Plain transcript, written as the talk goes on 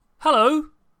Hello,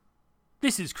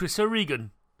 this is Chris O'Regan,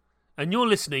 and you're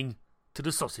listening to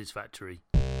The Sausage Factory.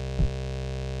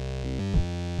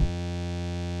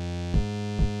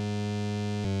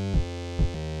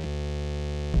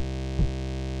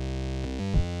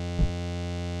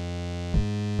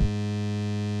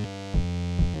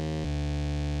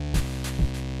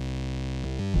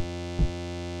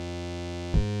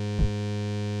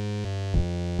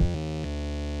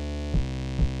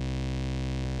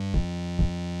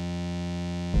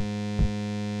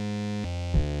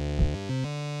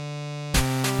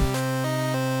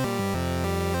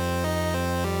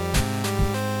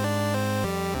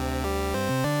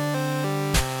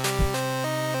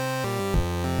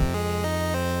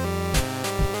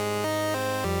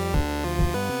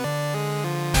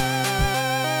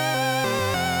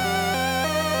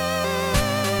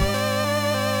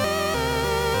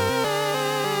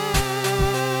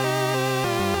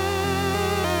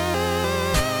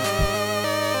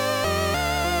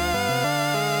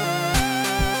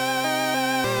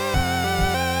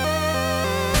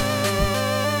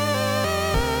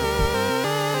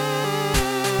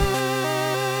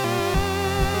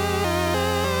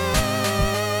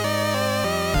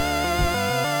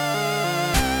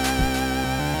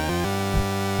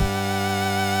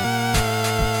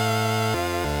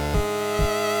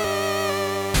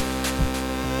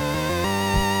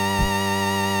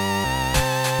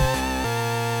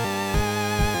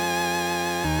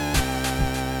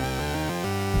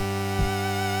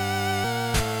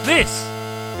 This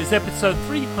is episode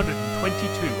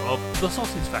 322 of The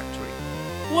Sausage Factory.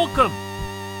 Welcome!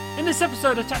 In this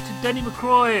episode I chat to Denny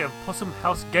McCroy of Possum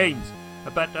House Games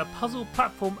about a puzzle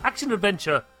platform action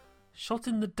adventure Shot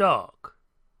in the Dark.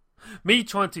 Me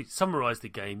trying to summarise the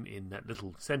game in that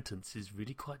little sentence is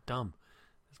really quite dumb.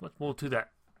 There's much more to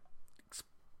that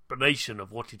explanation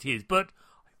of what it is, but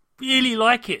I really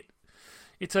like it.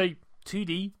 It's a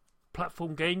 2D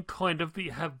platform game, kind of, but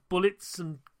you have bullets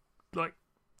and like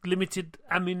limited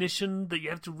ammunition that you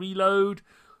have to reload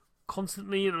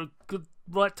constantly at a good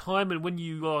right time, and when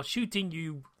you are shooting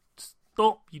you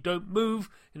stop, you don't move,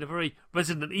 in a very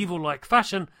Resident Evil like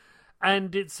fashion,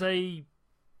 and it's a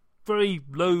very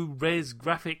low res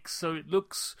graphics, so it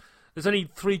looks, there's only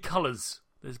three colours,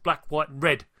 there's black, white and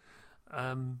red,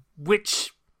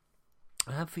 which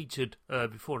I have featured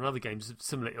before in other games of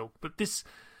similar ilk, but this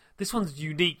one's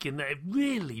unique in that it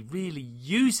really, really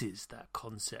uses that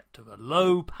concept of a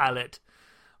low palette,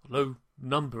 a low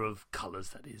number of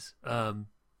colours, that is,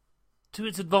 to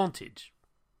its advantage.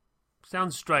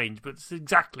 Sounds strange, but it's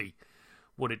exactly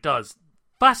what it does.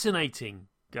 Fascinating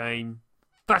game,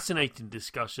 fascinating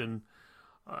discussion.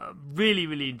 Really,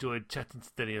 really enjoyed chatting to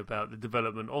Denny about the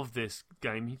development of this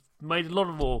game. He made a lot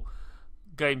of more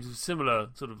games with similar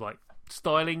sort of like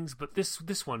stylings, but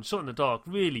this one, Shot in the Dark,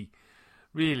 really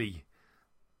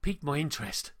piqued my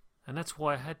interest, and that's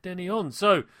why I had Denny on.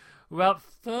 So, without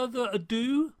further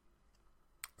ado,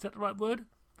 is that the right word?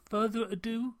 Further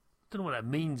ado? Don't know what that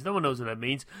means. No one knows what that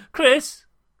means. Chris,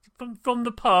 from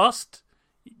the past,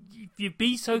 if you'd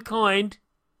be so kind,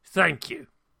 thank you.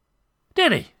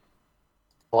 Denny.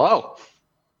 Hello.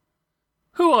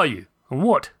 Who are you, and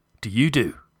what do you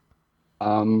do?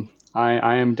 I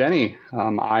am Denny.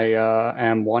 I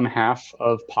am one half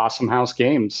of Possum House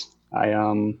Games. I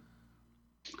am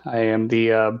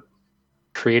the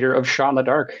creator of Shot in the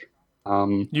Dark.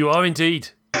 You are indeed,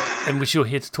 and which you're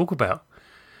here to talk about.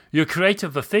 You're creator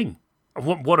of a thing.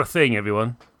 What a thing,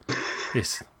 everyone.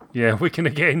 Yes, yeah, we're going to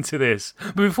get into this.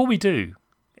 But before we do,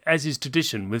 as is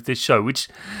tradition with this show, which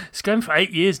is going for 8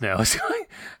 years now.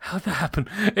 How'd that happen?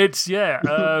 It's, we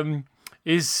have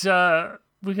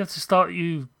to start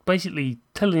you basically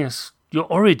telling us your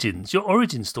origin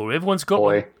story. Everyone's got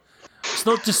one. It's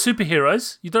not just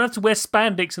superheroes. You don't have to wear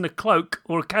spandex and a cloak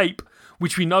or a cape,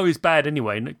 which we know is bad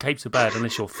anyway. And capes are bad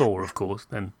unless you're Thor, of course.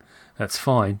 Then that's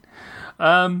fine.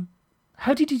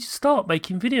 How did you start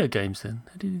making video games then?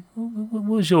 What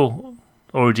was your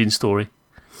origin story?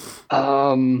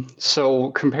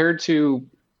 So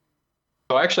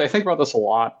actually I think about this a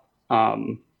lot.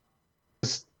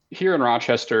 Here in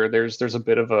Rochester, there's a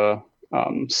bit of a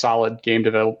solid game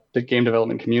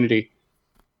development community.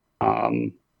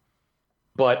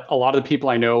 But a lot of the people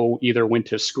I know either went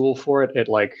to school for it at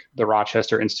like the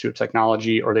Rochester Institute of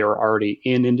Technology, or they were already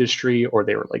in industry, or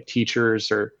they were like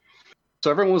teachers, or so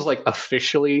everyone was like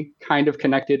officially kind of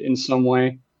connected in some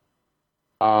way.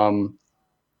 And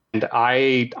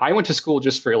I went to school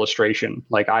just for illustration.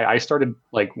 Like I started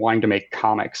like wanting to make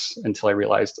comics until I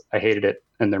realized I hated it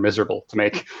and they're miserable to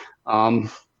make. But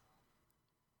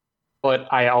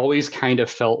I always kind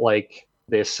of felt like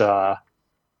this, I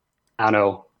don't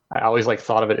know, I always like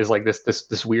thought of it as like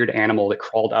this weird animal that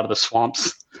crawled out of the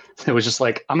swamps. It was just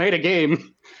like, I made a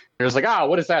game. It was like,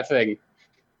 what is that thing?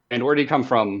 And where did he come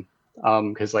from?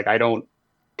 Because like I don't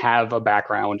have a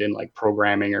background in like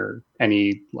programming or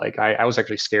any like I was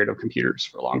actually scared of computers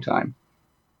for a long time.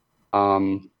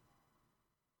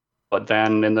 But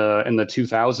then in the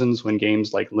 2000s, when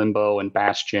games like Limbo and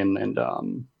Bastion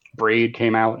and Braid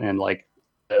came out, and like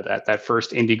that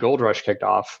first indie gold rush kicked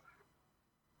off,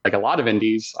 like a lot of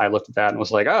indies, I looked at that and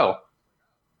was like, oh,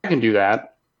 I can do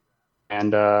that,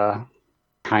 and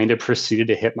kind of proceeded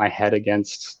to hit my head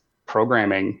against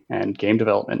programming and game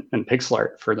development and pixel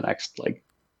art for the next like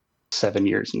 7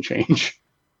 years and change.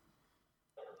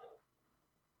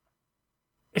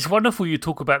 It's wonderful you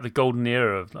talk about the golden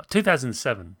era of like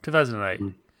 2007,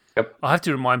 2008. Yep. I have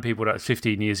to remind people that was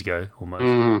 15 years ago almost.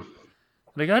 And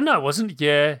they go, no, it wasn't.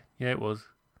 Yeah, it was.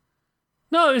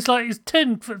 No, it's like it's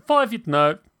 10, 5.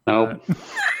 No. Nope.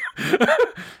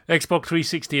 Xbox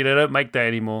 360, they don't make that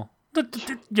anymore.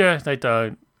 Yeah, they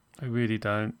don't. They really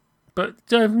don't. But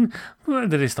then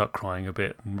they start crying a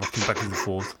bit and rocking back and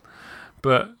forth.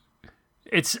 But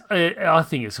I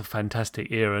think it's a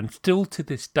fantastic era, and still to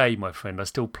this day, my friend, I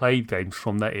still play games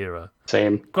from that era.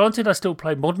 Same. Granted, I still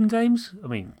play modern games. I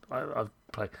mean, I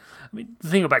play. I mean, the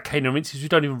thing about Cane and Rinse is we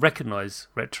don't even recognise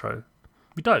retro.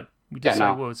 We don't. We just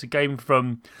say, well, it's a game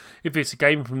from. If it's a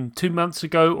game from 2 months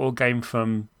ago or a game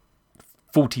from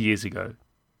 40 years ago,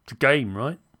 it's a game,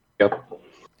 right? Yep.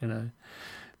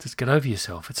 Just get over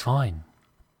yourself. It's fine.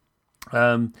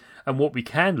 And what we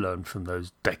can learn from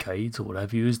those decades or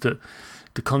whatever is that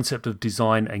the concept of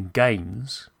design and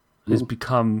games is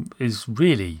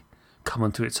really come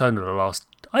onto its own in the last,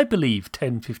 I believe,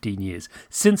 10, 15 years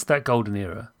since that golden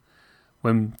era,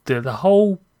 when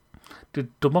the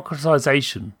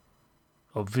democratization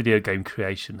of video game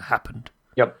creation happened.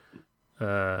 Yep.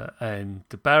 And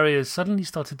the barriers suddenly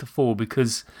started to fall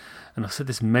because, and I've said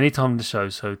this many times on the show,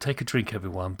 so take a drink,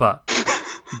 everyone, but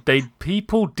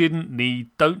people don't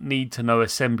need to know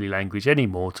assembly language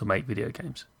anymore to make video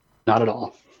games. Not at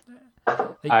all.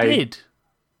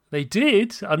 They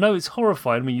did. I know it's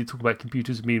horrifying when you talk about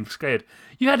computers and being scared.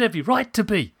 You had every right to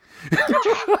be,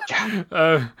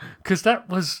 because that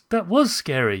was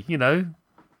scary,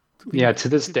 Yeah, to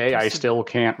this day, I still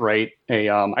can't write a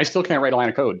line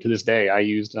of code. To this day, I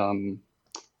used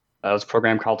this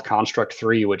program called Construct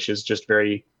 3, which is just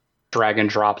very drag and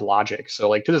drop logic. So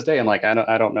like to this day, I'm like,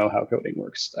 I don't know how coding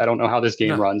works. I don't know how this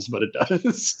game runs, but it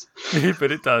does.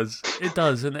 But it does,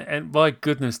 and my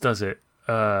goodness, does it?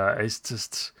 It's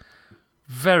just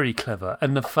very clever,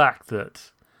 and the fact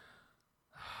that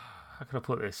how can I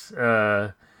put this?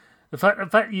 The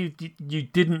fact you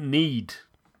didn't need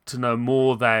to know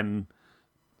more than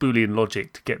Boolean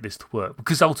logic to get this to work,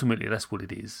 because ultimately that's what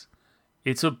it is.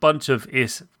 It's a bunch of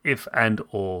if and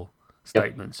or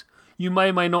statements. Yep. You may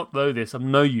or may not know this. I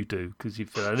know you do, because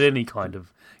if you're at any kind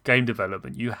of game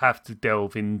development, you have to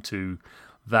delve into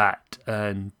that,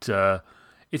 and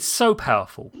it's so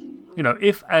powerful.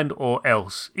 If and or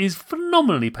else is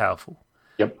phenomenally powerful.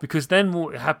 Yep. Because then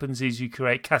what happens is you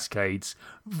create cascades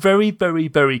very, very,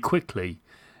 very quickly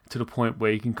to the point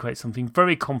where you can create something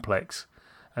very complex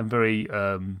and very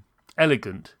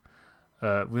elegant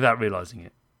without realizing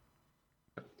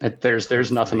it.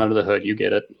 There's nothing under the hood. You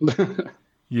get it.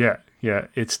 Yeah.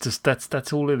 It's just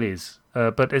that's all it is.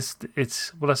 But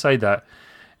it's when I say that,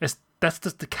 that's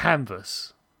just the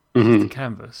canvas. Mm-hmm. The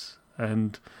canvas,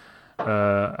 and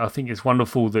I think it's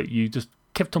wonderful that you just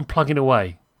kept on plugging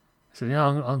away. So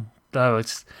no,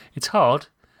 it's hard.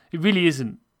 It really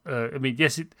isn't. I mean,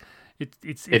 yes,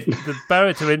 it's the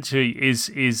barrier to entry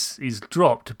is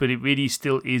dropped, but it really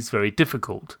still is very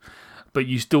difficult. But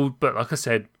like I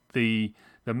said, the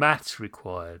maths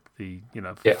required.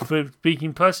 For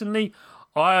speaking personally,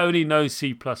 I only know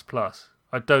C++.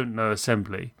 I don't know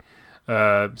assembly,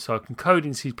 so I can code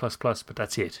in C++, but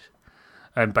that's it.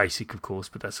 And BASIC, of course,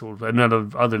 but that's all. And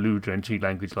other rudimentary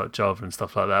language like Java and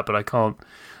stuff like that. But I can't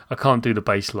do the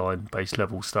base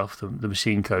level stuff, the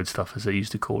machine code stuff, as they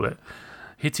used to call it.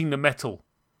 Hitting the metal,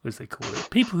 as they call it.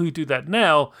 People who do that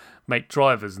now make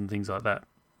drivers and things like that,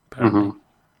 apparently. Mm-hmm.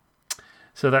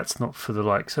 So that's not for the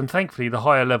likes. And thankfully, the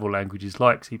higher level languages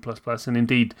like C++, and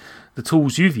indeed the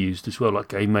tools you've used as well, like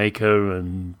GameMaker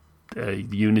and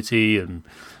Unity and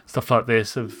stuff like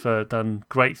this, have done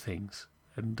great things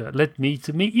and led me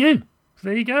to meet you. So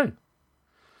there you go.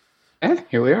 Yeah,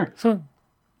 here we are. So,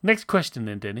 next question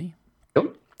then, Denny.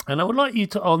 Yep. And I would like you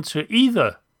to answer it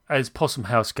either as Possum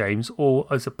House Games or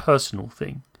as a personal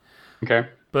thing. Okay.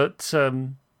 But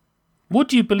what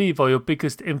do you believe are your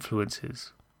biggest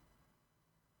influences?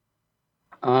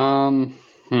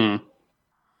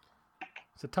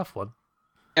 It's a tough one.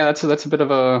 Yeah, that's a bit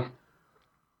of a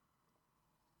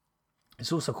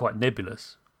It's also quite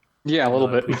nebulous. yeah, a little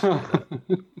I bit. appreciate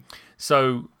that.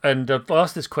 So, and I've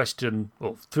asked this question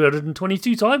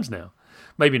 322 times now.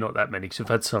 Maybe not that many because we've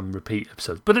had some repeat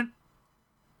episodes, but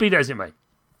be that as it may,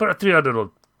 but 300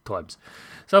 odd times.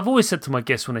 So I've always said to my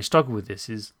guests when they struggle with this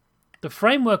is the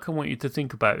framework I want you to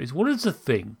think about is what are the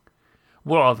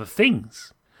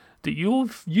things that you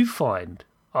find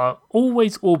are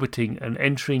always orbiting and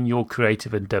entering your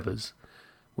creative endeavours,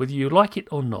 whether you like it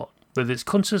or not, whether it's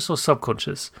conscious or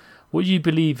subconscious. What do you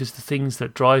believe is the things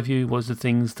that drive you? What are the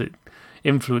things that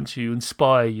influence you,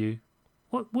 inspire you?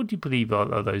 What do you believe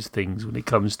are those things when it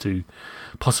comes to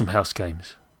Possum House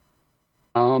games?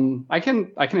 I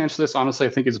can answer this honestly.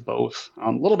 I think it's both.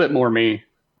 A little bit more me,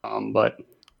 but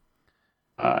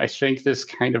I think this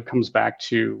kind of comes back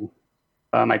to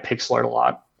my pixel art a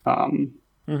lot,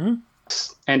 Mm-hmm.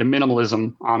 and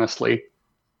minimalism, honestly,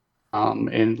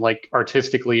 and like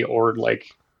artistically or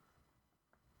like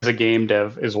as a game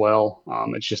dev as well.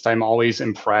 It's just I'm always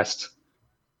impressed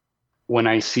when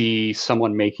I see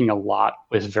someone making a lot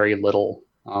with very little.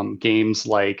 Games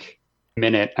like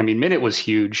Minute. I mean, Minute was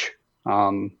huge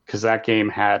because that game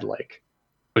had like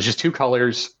it was just two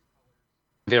colors,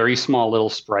 very small little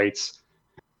sprites,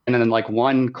 and then like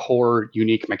one core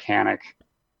unique mechanic.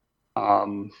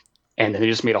 And they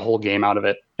just made a whole game out of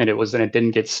it, and it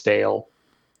didn't get stale.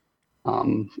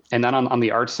 And then on the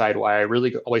art side, why I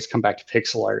really always come back to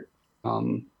pixel art,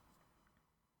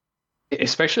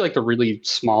 especially like the really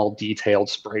small detailed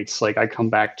sprites. Like I come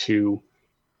back to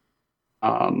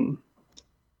the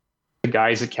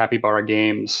guys at Capybara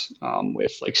Games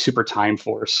with like Super Time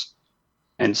Force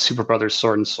and Super Brothers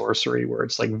Sword and Sorcery, where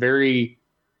it's like very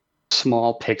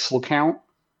small pixel count,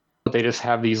 but they just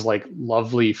have these like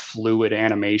lovely fluid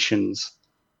animations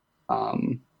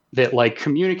that like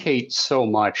communicate so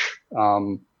much.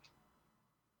 And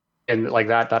like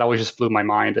that always just blew my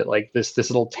mind that like this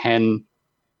little 10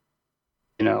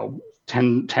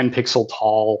 pixel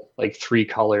tall, like three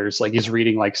colors, like is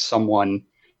reading like someone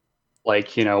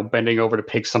like, bending over to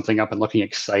pick something up and looking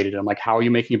excited. I'm like, how are you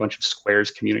making a bunch of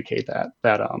squares communicate that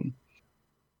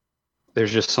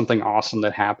there's just something awesome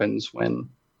that happens when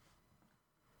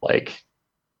like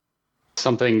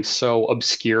something so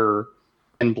obscure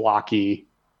and blocky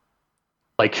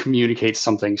like communicates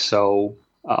something so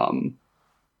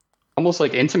almost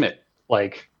like intimate,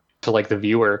 like to like the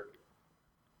viewer.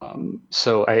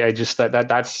 So I just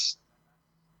that's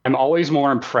I'm always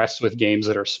more impressed with games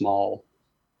that are small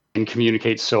and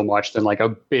communicate so much than like a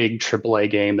big AAA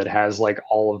game that has like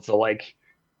all of the like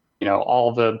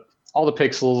all the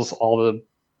pixels, all the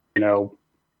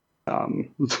um,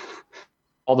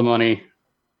 all the money,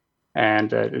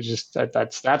 and it just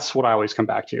that's what I always come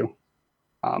back to.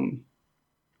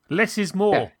 Less is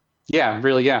more. Yeah,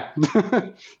 really, yeah.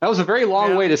 That was a very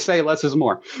long way to say less is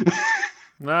more.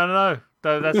 No,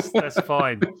 that's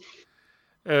fine.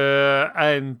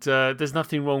 And there's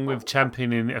nothing wrong with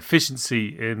championing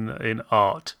efficiency in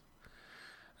art.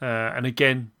 And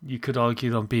again, you could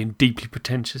argue that I'm being deeply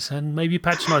pretentious and maybe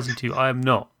patronising to you. I am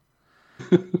not.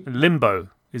 Limbo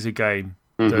is a game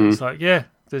that it's like,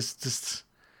 there's just...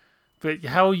 But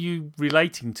how are you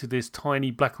relating to this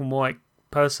tiny black and white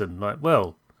person? Like,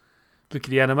 well, look at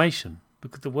the animation.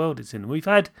 Look at the world it's in. We've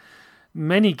had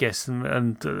many guests,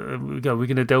 and we're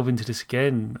going to delve into this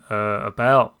again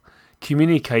about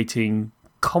communicating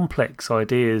complex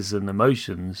ideas and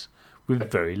emotions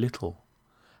with very little.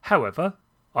 However,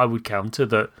 I would counter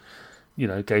that,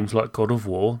 games like God of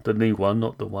War, the new one,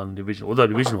 not the original, although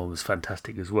the original one was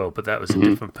fantastic as well, but that was a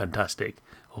different fantastic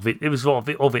of it. It was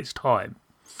of its time.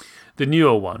 The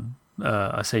newer one,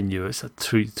 I say newer, it's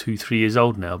 3 years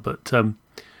old now, but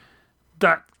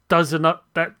that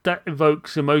that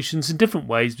evokes emotions in different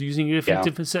ways using a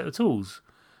different set of tools,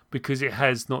 because it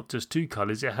has not just two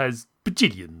colours, it has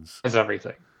bajillions. It's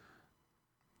everything.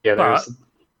 Yeah, but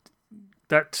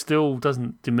that still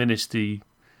doesn't diminish the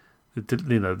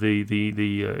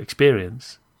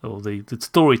experience or the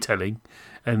storytelling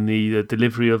and the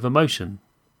delivery of emotion.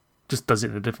 Just does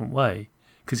it in a different way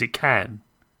because it can.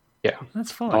 Yeah,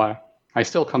 that's fine. Oh, I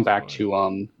still come back to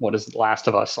what is Last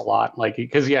of Us a lot, like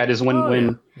because it is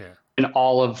when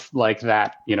all of like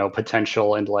that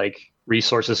potential and like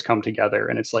resources come together,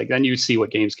 and it's like then you see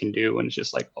what games can do, and it's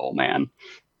just like, oh man.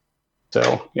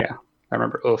 So yeah, I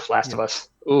remember Last of Us.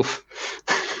 Oof.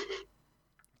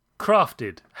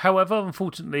 Crafted, however,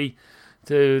 unfortunately,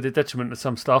 to the detriment of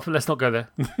some staff. Let's not go there.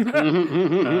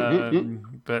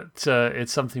 But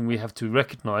it's something we have to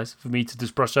recognise. For me to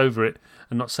just brush over it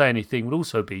and not say anything would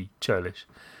also be churlish.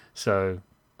 So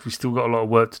we've still got a lot of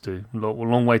work to do, a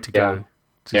long way to go.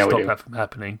 to Yeah, we stop do. that from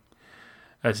happening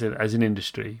as an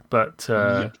industry. But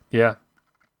Yep. yeah,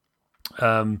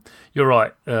 you're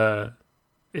right.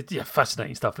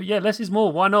 Fascinating stuff. But yeah, less is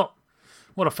more. Why not?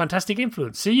 What a fantastic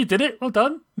influence. See, you did it. Well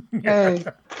done. Hey.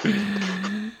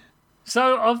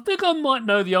 So I think I might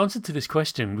know the answer to this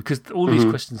question because all these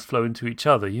questions flow into each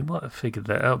other. You might have figured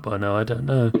that out by now. I don't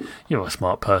know. You're a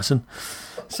smart person.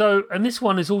 So, and this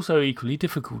one is also equally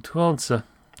difficult to answer.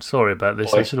 Sorry about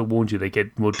this. Boy. I should have warned you they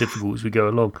get more difficult as we go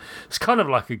along. It's kind of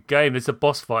like a game. There's a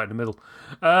boss fight in the middle.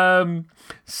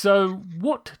 So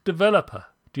what developer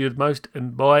do you most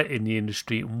admire in the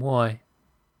industry and why?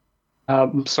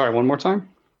 Sorry, one more time.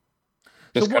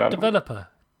 So what developer?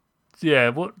 Yeah,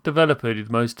 what developer did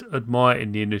you most admire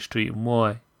in the industry and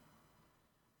why?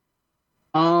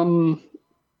 I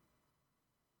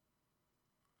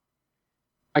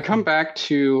come back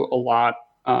to a lot.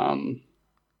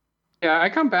 I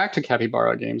come back to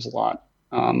Capybara games a lot.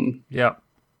 Yeah.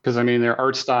 Because I mean, their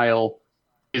art style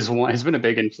has been a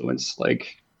big influence.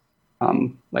 Like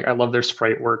I love their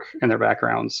sprite work and their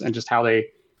backgrounds and just how they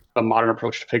a modern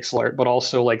approach to pixel art, but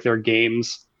also like their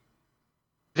games.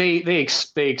 They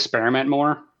experiment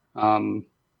more.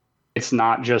 It's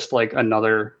not just like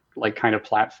another like kind of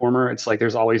platformer. It's like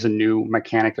there's always a new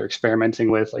mechanic they're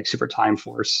experimenting with, like Super Time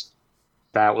Force.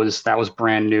 That was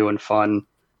brand new and fun.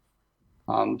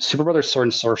 Super Brothers Sword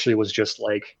and Sorcery was just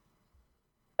like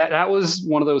that was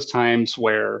one of those times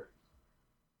where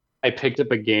I picked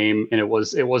up a game and it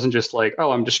wasn't just like,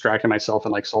 oh, I'm distracting myself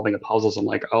and like solving the puzzles. I'm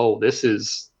like, oh, this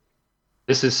is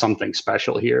something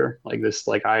special here. Like this,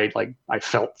 I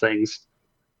felt things.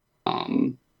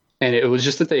 And it was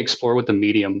just that they explore with the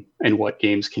medium and what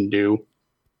games can do.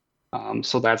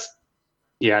 So that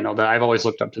I've always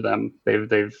looked up to them.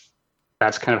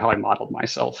 That's kind of how I modeled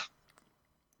myself.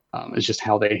 Is just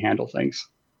how they handle things.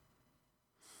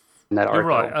 And that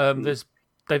You're art, right.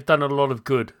 They've done a lot of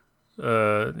good,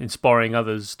 inspiring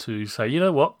others to say, you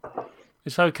know what,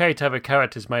 it's okay to have a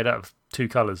characters made out of 2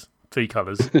 colors, 3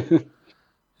 colors.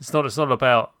 It's not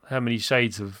about how many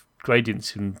shades of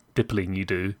gradients and dippling you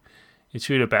do. It's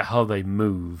really about how they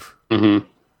move. Mm-hmm.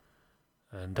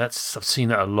 And I've seen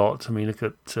that a lot. I mean, look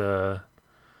at there's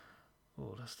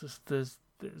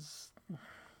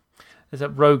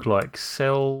that roguelike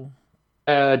Cell.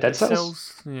 Dead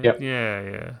Cells.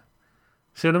 Yeah.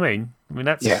 See what I mean? I mean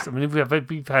I mean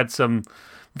we've had some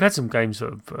games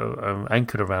that have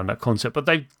anchored around that concept, but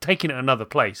they've taken it another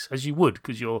place, as you would,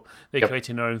 because they're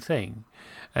creating their own thing,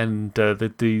 and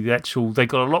the actual they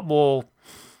got a lot more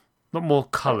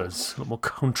colours, a lot more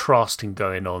contrasting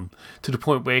going on, to the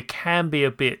point where it can be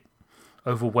a bit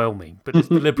overwhelming, but it's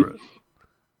deliberate.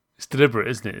 It's deliberate,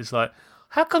 isn't it? It's like,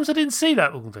 how comes I didn't see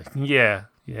that? Yeah.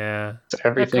 So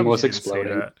everything was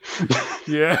exploding.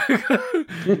 Yeah.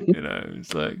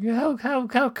 It's like,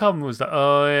 how come was that?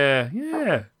 Oh,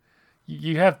 yeah.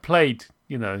 You have played,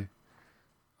 Ikaruga,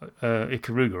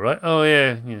 right? Oh,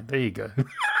 yeah, there you go.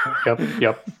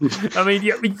 Yep. I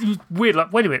mean, weird,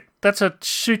 like, wait a minute, that's a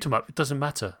shoot 'em up. It doesn't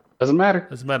matter. Doesn't matter.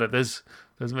 It's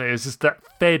just that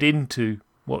fed into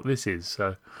what this is,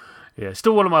 so... Yeah,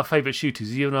 still one of my favourite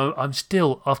shooters, even though I'm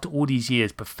still, after all these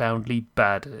years, profoundly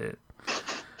bad at it.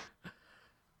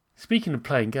 Speaking of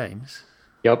playing games...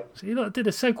 Yep. So, I did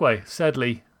a segue.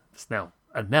 Sadly, it's now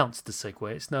announced the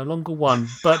segue. It's no longer one,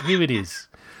 but here it is.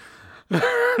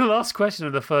 Last question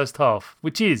of the first half,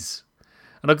 which is...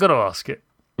 And I've got to ask it.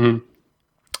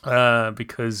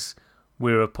 Because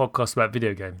we're a podcast about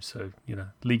video games, so,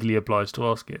 legally obliged to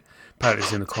ask it. Apparently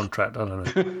it's in the contract, I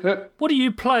don't know. What are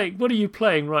you playing? What are you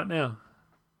playing right now?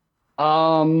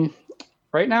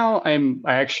 Right now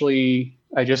I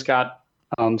just got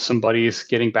some buddies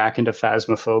getting back into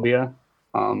Phasmophobia.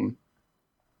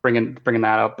 Bringing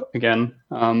that up again.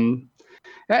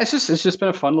 It's just been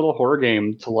a fun little horror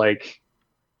game to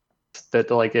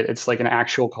it's like an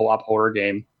actual co-op horror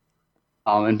game.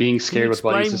 And being scared with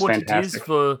buddies is fantastic. It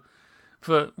is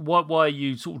for why are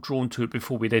you sort of drawn to it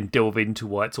before we then delve into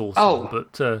why it's awesome?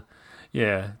 But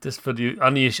just for the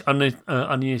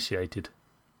uninitiated.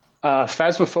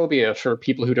 Phasmophobia, for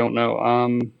people who don't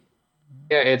know.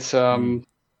 It's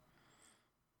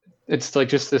like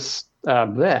just this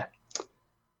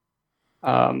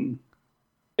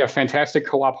fantastic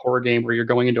co-op horror game where you're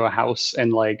going into a house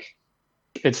and like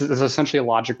it's essentially a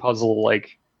logic puzzle,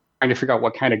 like trying to figure out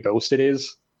what kind of ghost it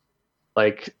is.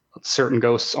 Like certain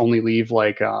ghosts only leave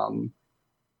like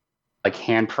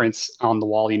handprints on the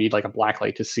wall. You need like a black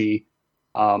light to see,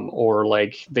 or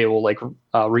like they will like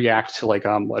react to like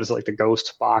what is it, like the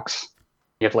ghost box.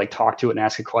 You have to like talk to it and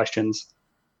ask it questions,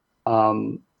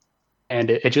 and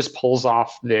it just pulls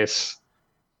off this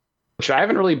which I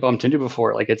haven't really bumped into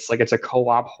before. Like it's a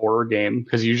co-op horror game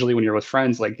because usually when you're with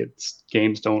friends, like it's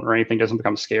games don't or anything doesn't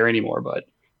become scary anymore. But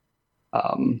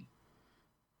um,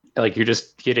 like you're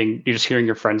just hearing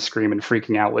your friends scream and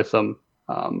freaking out with them.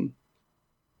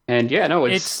 And yeah, no,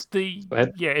 It's the go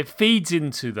ahead. it feeds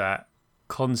into that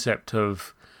concept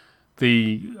of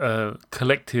the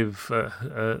collective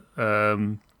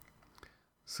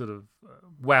sort of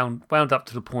wound up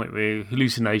to the point where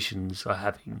hallucinations are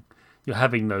having. You're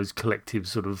having those collective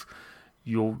sort of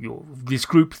your this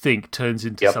group think turns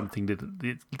into Yep. something that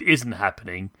it isn't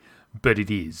happening, but it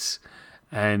is.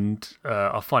 And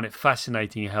I find it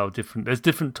fascinating how there's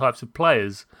different types of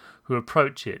players who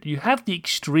approach it. You have the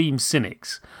extreme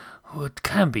cynics, who it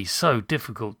can be so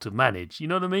difficult to manage. You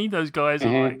know what I mean? Those guys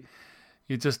are like,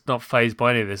 you're just not phased by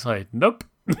any of this. Like, nope.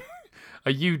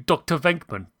 Are you Dr.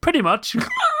 Venkman? Pretty much.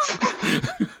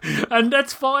 And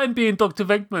that's fine being Dr.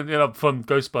 Venkman, from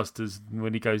Ghostbusters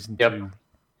when he goes into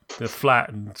the flat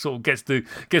and sort of gets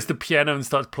the piano and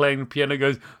starts playing the piano.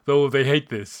 Goes, oh, they hate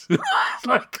this. It's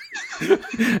like,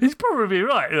 he's probably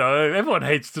right. Everyone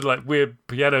hates the like weird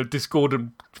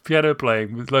discordant piano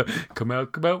playing. It's like, come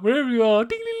out, wherever you are.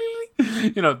 Ding, ding,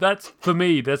 ding, ding. That's for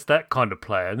me. That's that kind of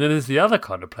player. And then there's the other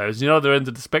kind of players, the other end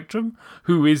of the spectrum,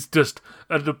 who is just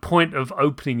at the point of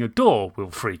opening a door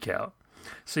will freak out.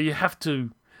 So you have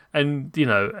to, and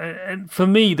for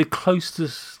me, the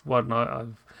closest one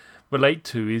I've relate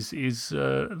to is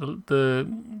the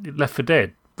Left 4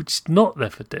 Dead, which is not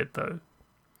Left 4 Dead though.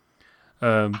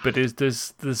 But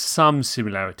there's some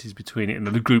similarities between it and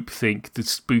the group think, the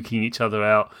spooking each other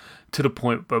out to the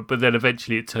point, but then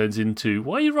eventually it turns into,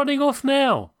 why are you running off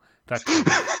now? That kind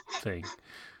of thing.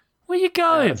 Where are you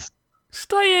going? Yes.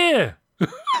 Stay here.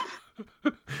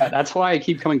 That's why I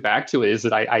keep coming back to it. Is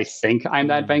that I think I'm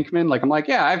that Venkman. Like I'm like,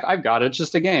 yeah, I've got it. It's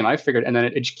just a game. I figured, and then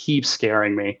it keeps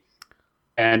scaring me.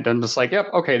 And I'm just like,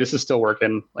 yep, okay, this is still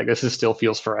working. Like this still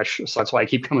feels fresh. So that's why I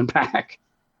keep coming back.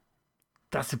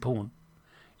 That's important.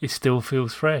 It still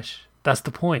feels fresh. That's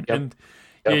the point. Yep. And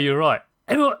yeah, you're right.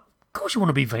 Everyone, of course, you want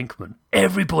to be Venkman.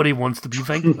 Everybody wants to be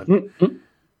Venkman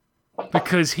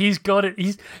because he's got it.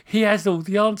 He has all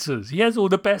the answers. He has all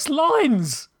the best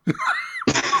lines.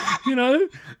 He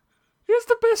has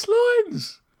the best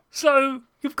lines. So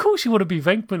of course you want to be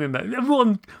Venkman in that.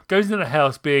 Everyone goes into the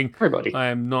house being, Everybody. I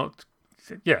am not.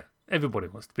 Yeah, everybody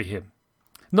wants to be him.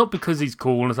 Not because he's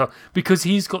cool and stuff, because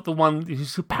he's got the one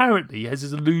who's apparently has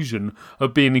his illusion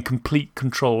of being in complete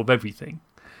control of everything.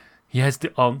 He has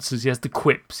the answers, he has the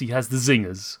quips, he has the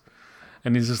zingers.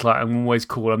 And he's just like, I'm always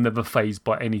cool, I'm never fazed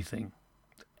by anything.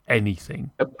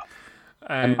 Anything. Yep.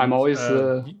 And, I'm always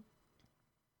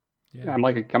yeah. I'm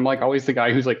like always the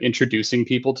guy who's like introducing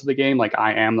people to the game. Like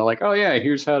I am the like, oh yeah,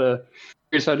 here's how to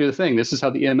do the thing. This is how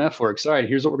the EMF works. All right,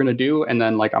 here's what we're gonna do. And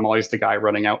then like I'm always the guy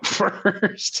running out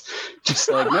first. Just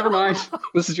like, never mind.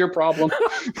 This is your problem.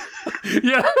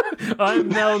 Yeah. I'm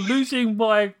now losing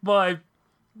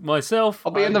myself.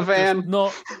 I'll be in the van.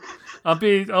 I'll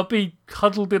be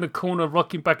huddled in a corner,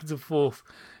 rocking back and forth,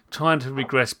 trying to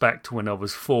regress back to when I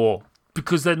was 4.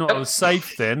 Because I was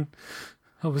safe then.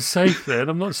 I was safe then.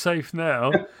 I'm not safe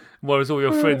now. Whereas all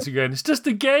your friends are going, it's just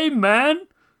a game, man.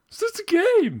 It's just a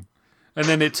game. And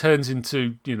then it turns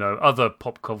into, other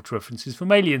pop culture references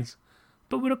from Aliens.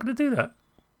 But we're not going to do that.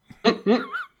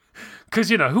 Because,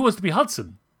 who wants to be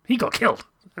Hudson? He got killed.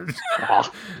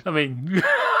 I mean...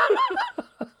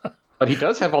 But he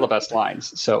does have all the best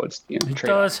lines, so it's he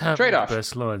does have the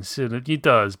best lines. He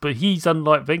does, but he's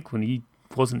unlike Venk when he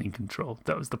wasn't in control.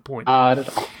 That was the point.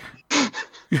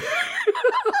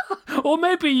 Or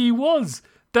maybe he was.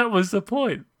 That was the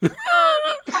point.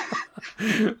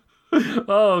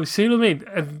 Oh, see what I mean?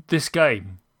 And this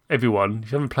game, everyone,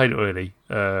 if you haven't played it already,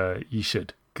 you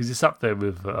should, because it's up there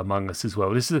with Among Us as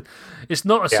well. It's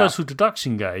not a social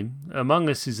deduction game. Among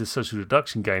Us is a social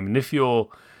deduction game, and if you're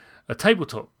a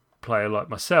tabletop player like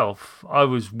myself, I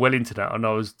was well into that, and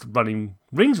I was running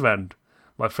rings around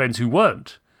my friends who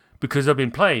weren't, because I've been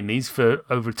playing these for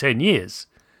over 10 years,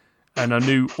 and I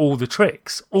knew all the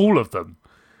tricks, all of them.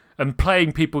 And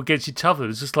playing people against each other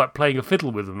is just like playing a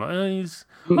fiddle with them. Like,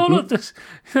 look, this,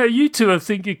 you two are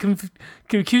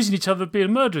accusing each other of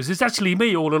being murderers. It's actually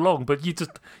me all along, but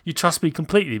you trust me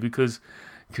completely because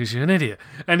you're an idiot.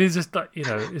 And it's just like,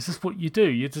 it's just what you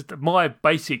do. My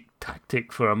basic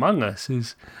tactic for Among Us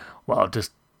is,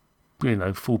 just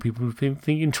fool people who've been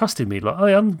thinking, trusting me. Like, oh,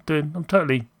 yeah, I'm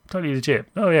totally legit.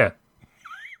 Oh yeah,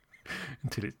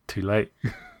 until it's too late.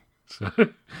 So,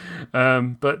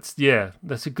 but yeah,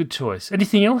 that's a good choice.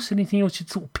 Anything else? Anything else that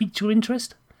sort of piqued your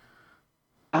interest?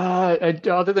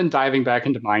 Other than diving back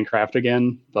into Minecraft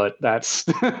again, but that's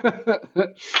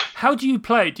How do you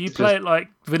play it? Do you it's play just it like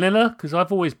vanilla? Because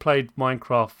I've always played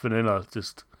Minecraft vanilla.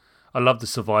 Just I love the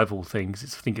survival things. I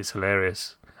think it's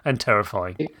hilarious and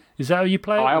terrifying. Is that how you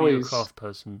play it, I or are you a always craft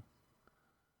person?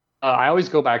 I always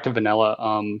go back to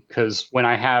vanilla because when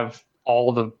I have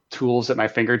all the tools at my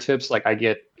fingertips, like I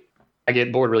get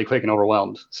bored really quick and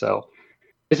overwhelmed. So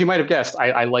as you might have guessed,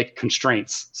 I like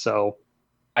constraints. So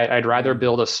I'd rather Mm.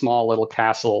 build a small little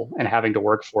castle and having to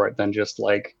work for it than just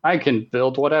like I can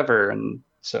build whatever. And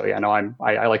so yeah, no,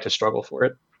 I like to struggle for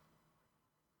it.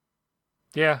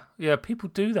 Yeah, yeah. People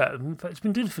do that. In fact, it's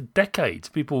been doing it for decades.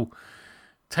 People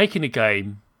taking a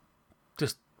game,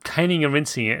 just caning and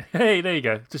rinsing it. Hey, there you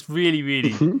go. Just really,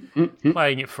 really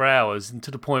playing it for hours, and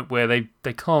to the point where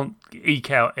they can't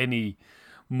eke out any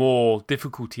more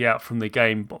difficulty out from the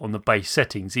game on the base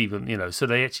settings, even So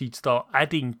they actually start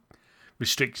adding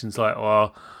restrictions like,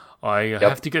 "Oh, I have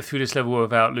Yep. to get through this level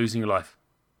without losing a life,"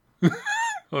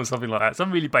 or something like that.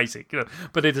 Something really basic.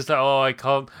 But they just like, "Oh, I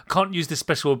can't use this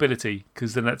special ability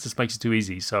because then that just makes it too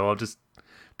easy. So I'll just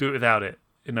do it without it."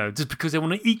 Just because they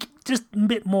want to eke just a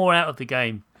bit more out of the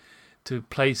game to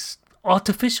place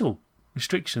artificial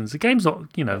restrictions. The game's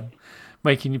not,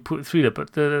 making you put it through that,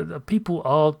 but the people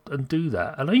are and do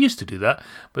that. And I used to do that,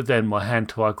 but then my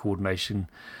hand-to-eye coordination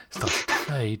started to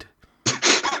fade.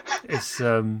 It's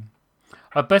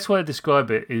a best way to describe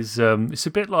it is it's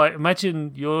a bit like,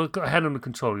 imagine you've got a hand on the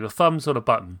controller, your thumb's on a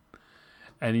button,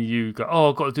 and you go, "Oh,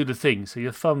 I've got to do the thing." So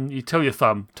you tell your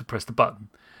thumb to press the button,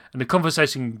 and the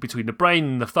conversation between the brain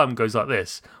and the thumb goes like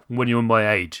this. When you're my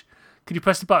age, can you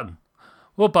press the button?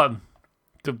 What button?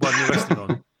 The one you're resting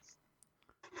on.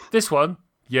 This one?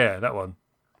 Yeah, that one.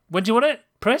 When do you want it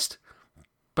pressed?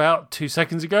 About 2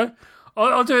 seconds ago.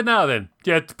 I'll do it now then.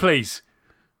 Yeah, please.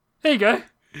 There you go.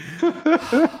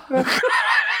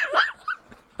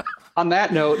 On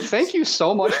that note, thank you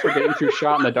so much for getting through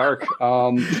Shot in the Dark.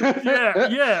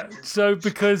 Yeah. So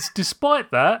because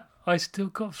despite that, I still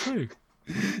got through.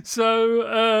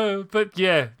 So, but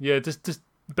yeah, just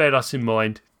bear us in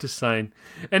mind. Just saying.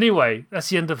 Anyway, that's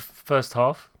the end of the first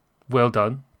half. Well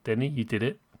done, Denny. You did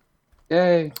it.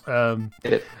 Yay.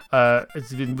 Did it.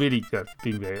 It's been really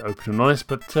been very open and honest.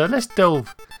 But let's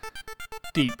delve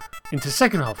deep into the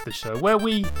second half of the show, where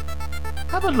we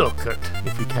have a look at,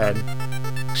 if we can,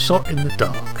 Shot in the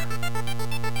Dark.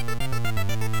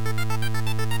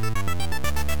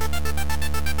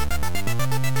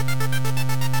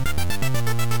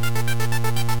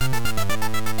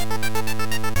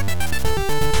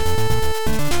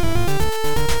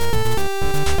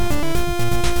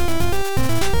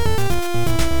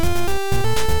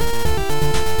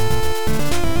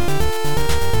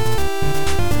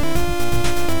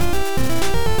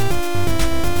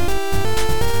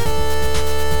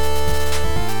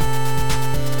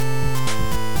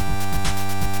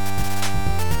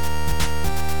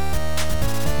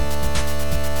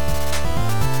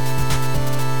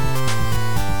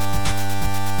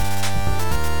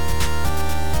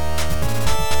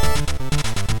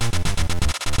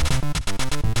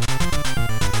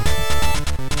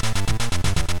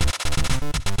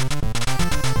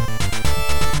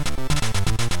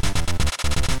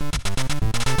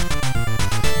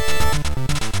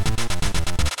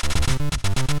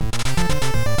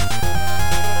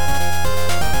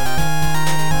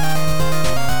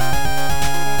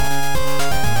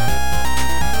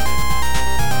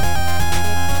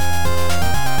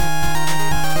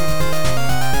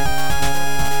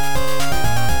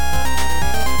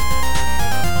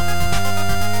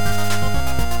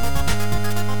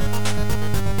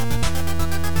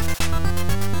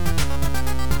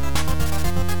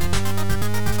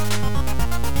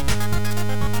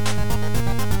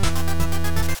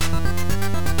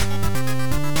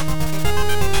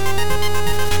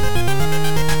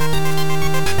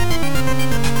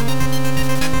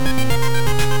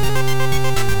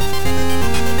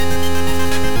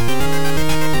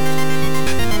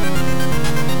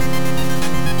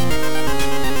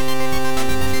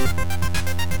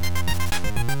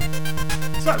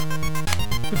 So,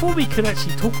 before we can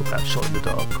actually talk about Shot in the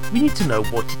Dark, we need to know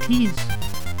what it is.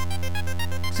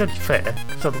 It's only fair,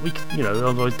 so that we can,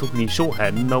 otherwise talking in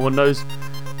shorthand and no one knows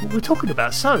what we're talking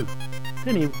about. So,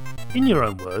 Denny, in your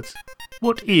own words,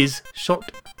 what is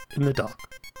Shot in the Dark?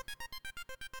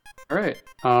 All right.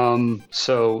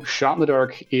 So Shot in the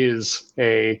Dark is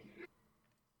a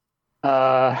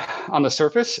on the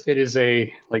surface, it is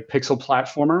a like pixel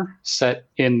platformer set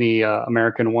in the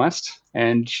American West,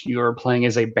 and you're playing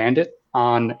as a bandit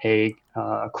on a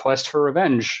quest for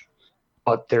revenge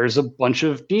but there's a bunch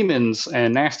of demons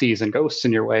and nasties and ghosts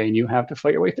in your way, and you have to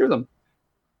fight your way through them.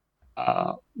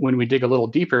 When we dig a little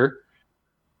deeper,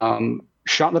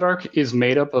 Shot in the Dark is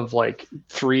made up of like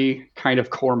three kind of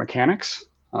core mechanics.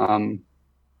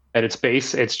 At its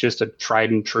base, it's just a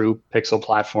tried and true pixel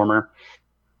platformer.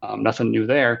 Nothing new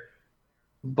there,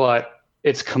 but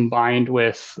it's combined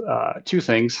with two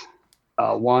things.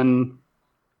 One,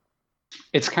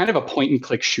 it's kind of a point and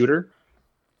click shooter.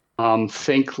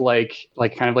 Think like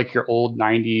kind of like your old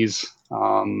 '90s,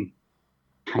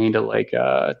 kind of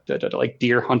like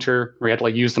Deer Hunter, where you had to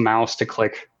like use the mouse to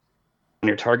click on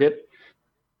your target.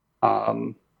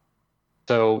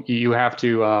 So you have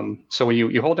to so when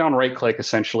you hold down right click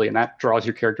essentially, and that draws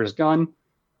your character's gun,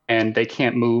 and they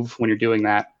can't move when you're doing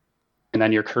that. And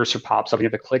then your cursor pops up, and you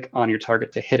have to click on your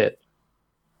target to hit it.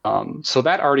 So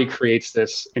that already creates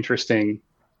this interesting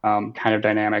kind of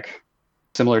dynamic,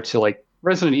 similar to like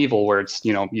Resident Evil, where it's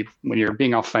when you're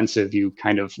being offensive, you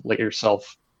kind of let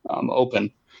yourself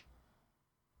open.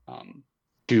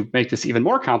 To make this even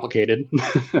more complicated,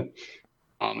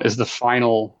 is the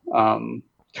final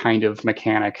kind of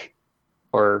mechanic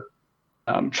or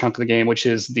chunk of the game, which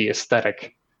is the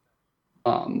aesthetic,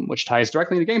 which ties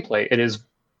directly into gameplay. It is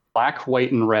black,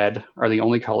 white, and red are the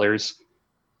only colors,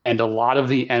 and a lot of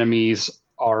the enemies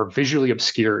are visually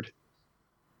obscured,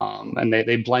 and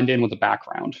they blend in with the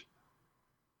background.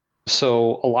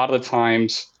 So a lot of the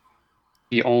times,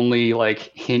 the only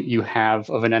like hint you have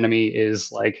of an enemy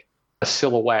is like a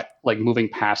silhouette, like moving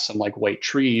past some like white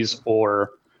trees,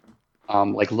 or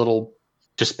like little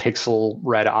just pixel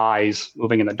red eyes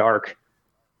moving in the dark.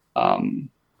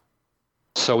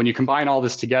 So when you combine all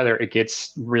this together, it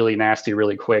gets really nasty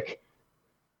really quick.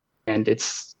 And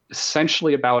it's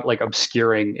essentially about like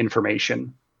obscuring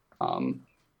information.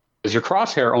 Because your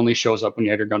crosshair only shows up when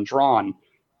you have your gun drawn.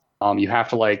 You have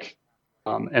to like,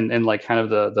 and like kind of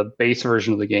the base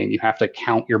version of the game, you have to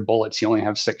count your bullets. You only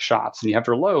have 6 shots, and you have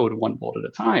to reload 1 bullet at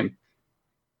a time.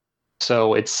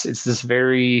 So it's this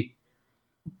very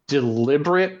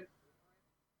deliberate,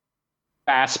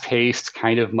 fast-paced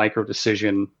kind of micro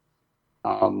decision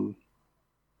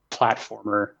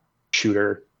platformer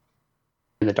shooter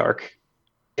in the dark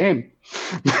game.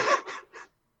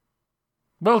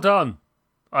 Well done.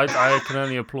 I can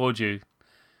only applaud you.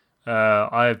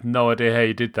 I have no idea how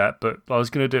you did that, but I was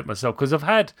going to do it myself because I've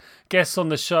had guests on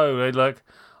the show. They're like,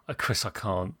 Chris, I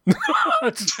can't.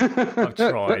 I've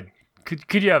tried.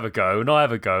 Could you have a go? And I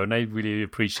have a go, and they really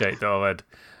appreciate that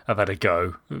I've had a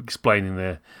go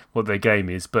explaining what their game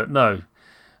is. But no,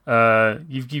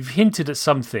 you've hinted at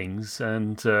some things,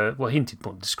 and hinted,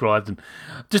 not described. And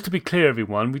just to be clear,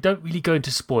 everyone, we don't really go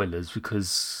into spoilers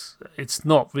because it's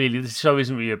not really. The show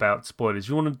isn't really about spoilers. If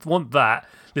you want that,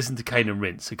 listen to Kane and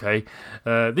Rince. Okay,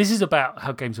 this is about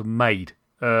how games are made.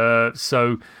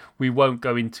 So we won't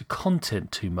go into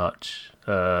content too much.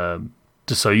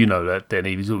 Just so you know that,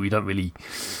 Denny, we don't really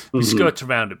skirt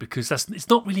around it because it's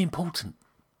not really important.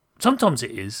 Sometimes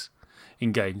it is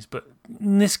in games, but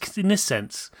in this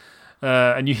sense,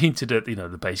 and you hinted at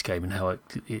the base game and how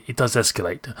it does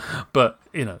escalate, but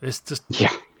it's just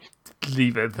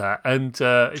leave it at that. And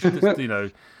it's just,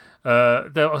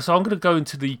 so I'm going to go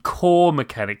into the core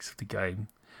mechanics of the game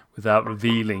without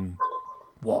revealing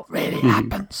what really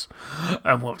happens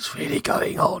and what's really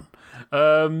going on.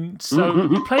 So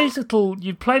you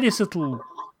play this little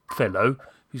fellow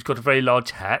who's got a very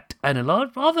large hat and a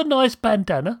rather nice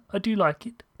bandana. I do like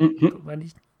it.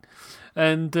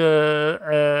 And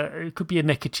it could be a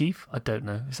neckerchief. I don't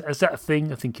know. Is that a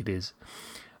thing? I think it is.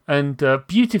 And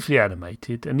beautifully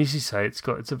animated. And as you say,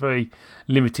 it's a very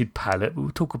limited palette.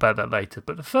 We'll talk about that later.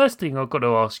 But the first thing I've got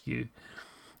to ask you,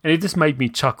 and it just made me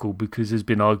chuckle because there's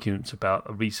been arguments about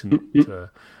a recent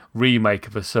remake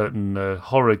of a certain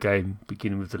horror game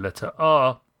beginning with the letter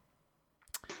R.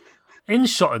 In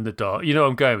Shot in the Dark, you know where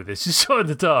I'm going with this. It's Shot in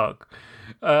the Dark.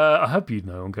 I hope you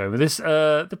know where I'm going with this.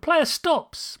 The player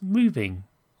stops moving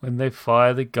when they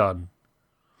fire the gun.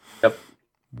 Yep.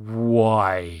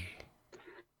 Why?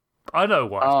 I know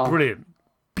why. It's brilliant.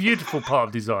 Beautiful part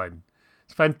of design.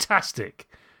 It's fantastic.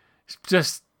 It's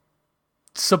just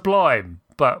sublime.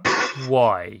 But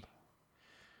why?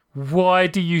 Why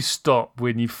do you stop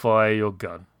when you fire your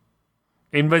gun?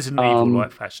 In Resident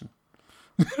Evil-like fashion.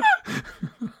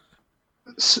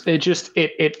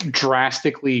 It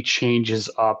drastically changes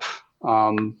up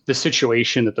the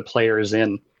situation that the player is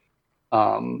in.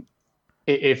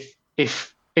 If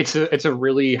it's a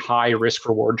really high risk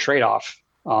reward trade-off.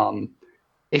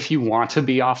 If you want to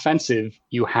be offensive,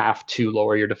 you have to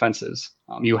lower your defenses.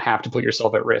 You have to put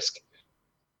yourself at risk.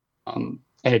 And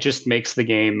it just makes the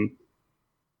game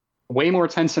way more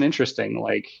tense and interesting.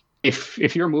 Like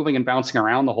if you're moving and bouncing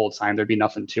around the whole time, there'd be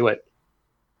nothing to it.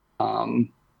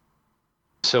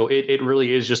 So it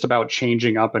really is just about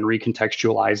changing up and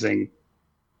recontextualizing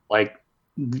like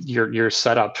your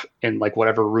setup in like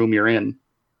whatever room you're in.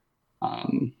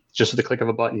 Just with the click of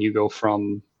a button, you go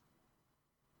from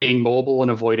being mobile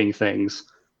and avoiding things,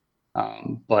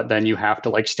 but then you have to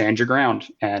like stand your ground,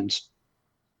 and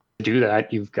to do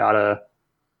that, you've got to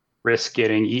risk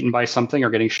getting eaten by something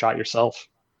or getting shot yourself.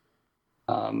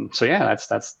 So yeah,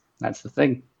 that's the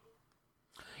thing.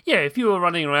 Yeah, if you were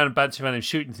running around and bouncing around and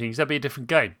shooting things, that'd be a different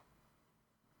game.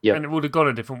 Yep. And it would have gone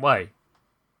a different way.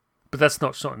 But that's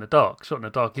not Shot in the Dark. Shot in the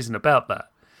Dark isn't about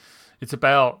that. It's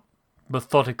about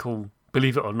methodical,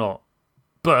 believe it or not,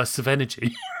 bursts of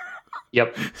energy.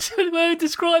 Yep. That's the only way I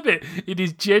describe it. It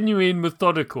is genuine,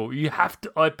 methodical. You have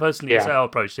to. I personally, that's how I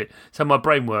approached it. So my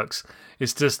brain works.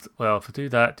 It's just, well, if I do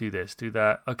that, do this, do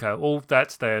that. Okay, all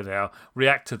that's there now.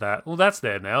 React to that. Well, that's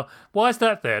there now. Why is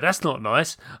that there? That's not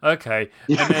nice. Okay,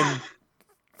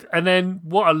 and then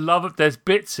what I love, there's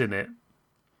bits in it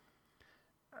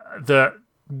that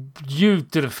you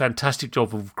did a fantastic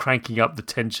job of cranking up the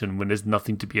tension when there's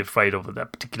nothing to be afraid of at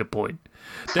that particular point.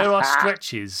 There are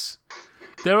stretches.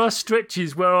 There are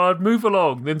stretches where I'd move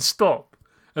along, then stop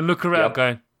and look around,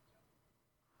 going,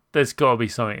 "There's got to be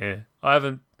something here. I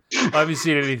haven't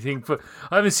seen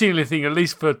anything at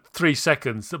least for 3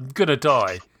 seconds. I'm gonna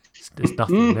die. There's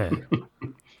nothing there.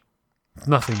 There's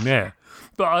nothing there.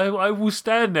 But I will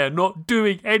stand there, not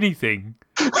doing anything,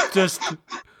 just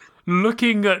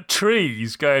looking at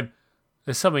trees, going,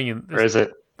 "There's something in." Where is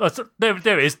it? There it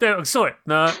is. There. I saw it.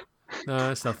 No,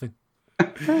 it's nothing.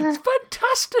 It's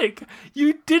fantastic.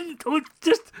 You didn't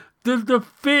just the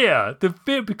fear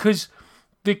because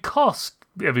the cost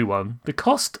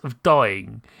of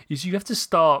dying is you have to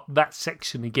start that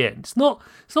section again. It's not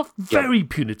very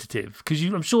punitive because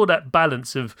I'm sure that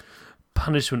balance of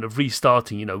punishment of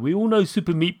restarting. We all know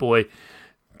Super Meat Boy.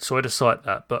 Sorry to cite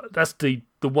that, but that's the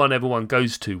one everyone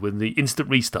goes to when the instant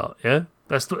restart. Yeah,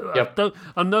 that's the.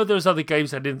 I know there's other games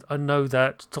that didn't. I know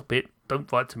that. Stop it. Don't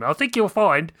write to me. I think you'll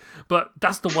find, but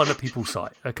that's the one that people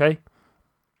cite, okay?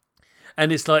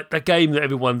 And it's like the game that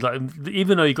everyone's like,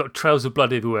 even though you got trails of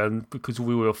blood everywhere and because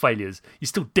we were failures, you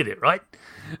still did it, right?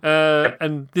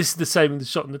 And this is the same in the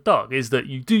Shot in the Dark, is that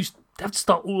you do have to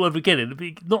start all over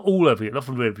again. Not all over again, not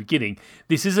from the very beginning.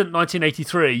 This isn't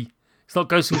 1983. It's not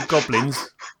Ghosts and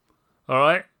Goblins, all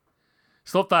right?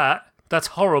 It's not that. That's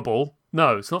horrible.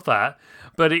 No, it's not that.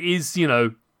 But it is, you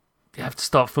have to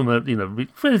start from a,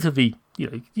 relatively,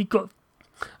 you've got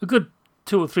a good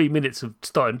 2 or 3 minutes of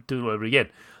starting doing it all over again.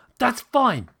 That's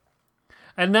fine.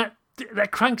 And that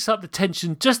cranks up the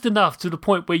tension just enough to the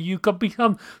point where you can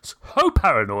become so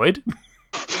paranoid.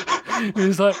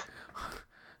 It's like,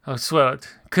 I swear,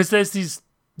 because there's these,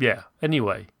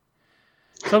 anyway.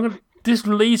 So this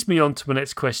leads me on to my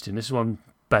next question. This is one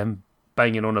I'm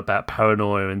banging on about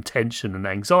paranoia and tension and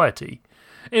anxiety.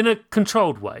 In a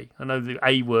controlled way. I know the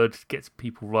A word gets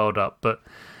people riled up, but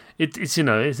it's in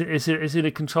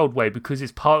a controlled way because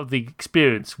it's part of the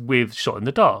experience with Shot in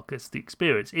the Dark. It's the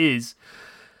experience is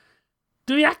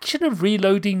the action of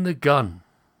reloading the gun.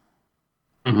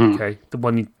 Mm-hmm. Okay, the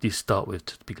one you start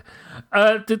with.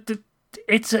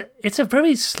 It's a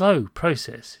very slow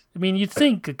process. I mean, you'd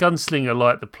think a gunslinger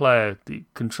like the player that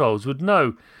controls would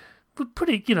know. Would put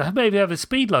it, maybe have a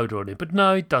speed loader on it, but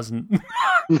no, it doesn't.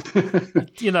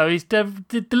 He's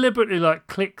deliberately like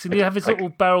clicks, and you have his little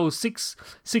barrel, six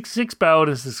barrel,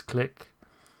 there's this click,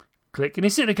 and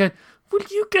he's sitting there going, "Will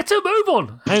you get a move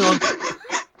on? Hang on."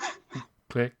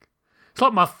 Click. It's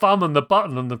like my thumb and the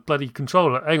button on the bloody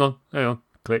controller. Hang on,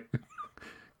 click,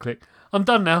 click. I'm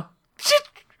done now.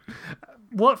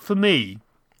 What for me?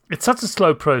 It's such a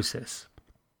slow process.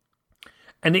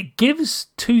 And it gives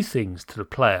two things to the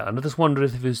player, and I just wonder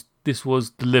if this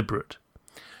was deliberate.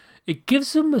 It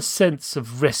gives them a sense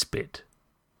of respite,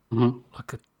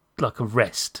 like a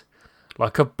rest,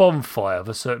 like a bonfire of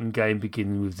a certain game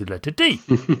beginning with the letter D.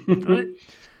 Right?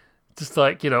 Just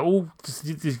like,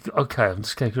 okay, I'm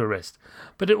just going to rest.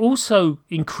 But it also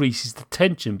increases the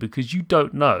tension because you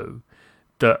don't know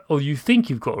that, or you think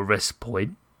you've got a rest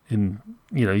point, and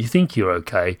you think you're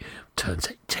okay. Turns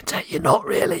out you're not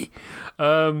really.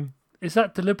 Is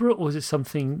that deliberate, or is it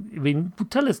something? I mean,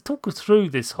 talk us through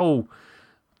this whole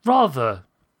rather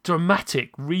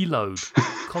dramatic reload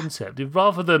concept.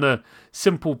 Rather than a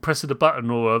simple press of the button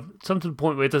or something to the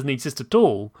point where it doesn't exist at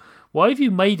all, why have you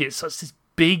made it such this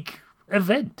big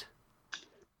event?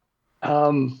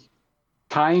 Tying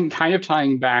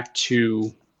back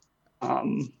to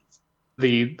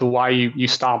the why you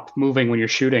stop moving when you're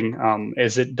shooting,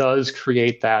 is it does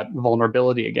create that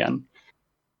vulnerability again.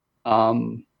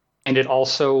 And it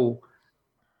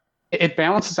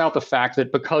balances out the fact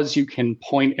that because you can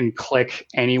point and click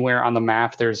anywhere on the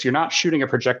map, you're not shooting a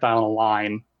projectile in a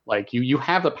line. Like you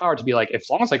have the power to be like, as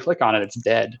long as I click on it, it's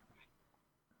dead.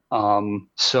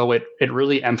 So it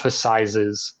really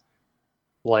emphasizes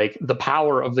like the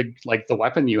power of the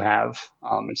weapon you have.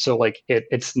 So like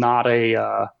it's not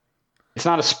a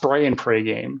spray and pray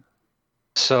game.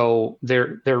 So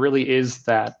there really is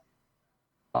that.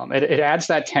 It adds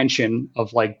that tension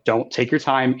of like, don't take your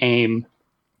time, aim.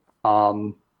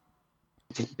 Um,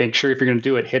 Make sure if you're going to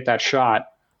do it, hit that shot.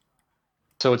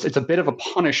 So it's a bit of a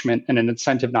punishment and an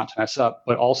incentive not to mess up,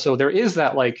 but also there is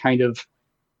that like kind of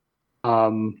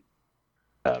um,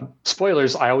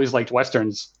 spoilers. I always liked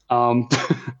westerns, but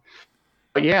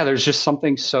yeah, there's just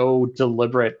something so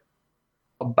deliberate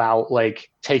about like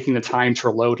taking the time to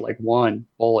reload like one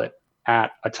bullet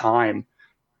at a time,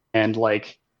 and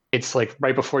like it's like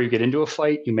right before you get into a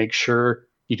fight, you make sure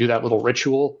you do that little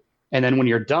ritual. And then when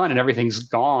you're done and everything's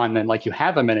gone and like you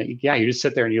have a minute, yeah, you just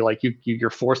sit there and you're like you're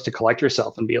forced to collect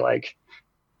yourself and be like,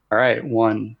 all right,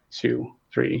 1, 2,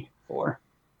 3, 4,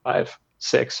 5,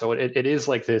 6. So it is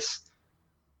like this,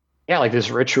 yeah, like this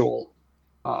ritual.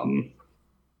 Um,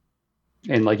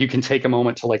 and like you can take a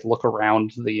moment to like look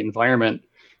around the environment.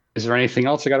 Is there anything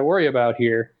else I got to worry about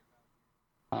here?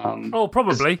 Oh,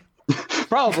 probably.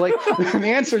 Probably. The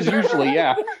answer is usually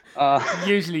yeah.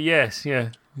 Usually yes, yeah.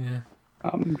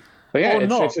 But yeah, Or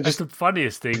not. It's the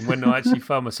funniest thing when I actually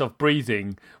found myself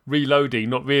breathing, reloading,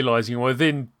 not realising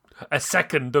within a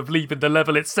second of leaving the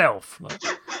level itself. Like,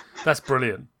 that's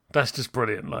brilliant. That's just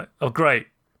brilliant. Like, oh, great.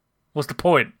 What's the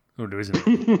point? Oh, there isn't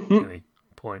any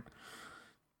point.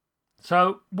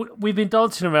 So we've been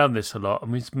dancing around this a lot,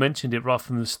 and we've mentioned it right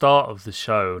from the start of the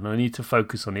show, and I need to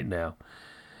focus on it now.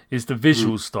 Is the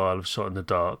visual style of Shot in the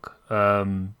Dark.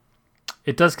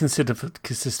 It does consist of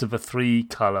a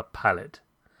 3-colour palette.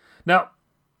 Now,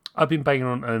 I've been banging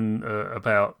on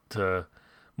about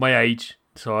my age.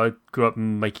 So I grew up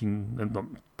making, not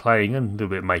playing, and a little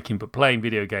bit of making, but playing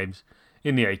video games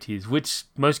in the 80s, which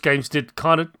most games did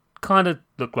kind of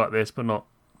look like this, but not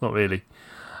really.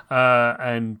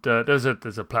 And there's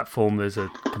a platform, there's a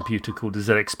computer called the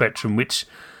ZX Spectrum, which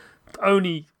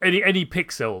only any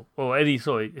pixel or any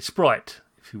sprite,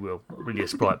 if you will, not really a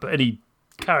sprite, but any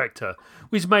character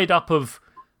was made up of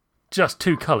just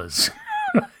 2 colours.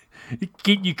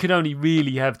 You can only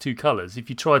really have 2 colours. If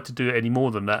you tried to do it any more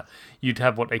than that, you'd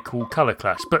have what they call colour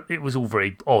clash. But it was all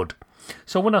very odd.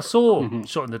 So when I saw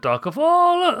Shot in the Dark, I thought,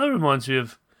 oh, look, that reminds me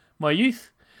of my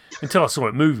youth. Until I saw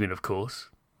it moving, of course.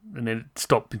 And then it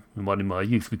stopped reminding my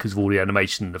youth because of all the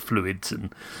animation and the fluids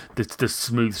and the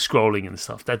smooth scrolling and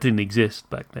stuff. That didn't exist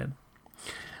back then.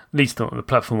 At least not on the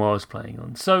platform I was playing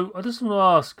on. So I just want to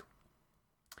ask,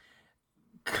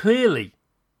 clearly,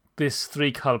 this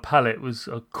 3-colour palette was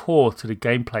a core to the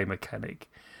gameplay mechanic,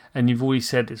 and you've always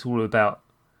said it's all about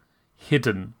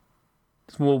hidden.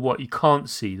 It's more what you can't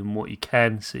see than what you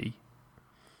can see.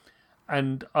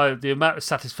 And the amount of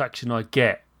satisfaction I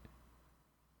get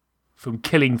from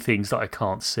killing things that I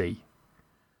can't see.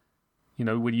 You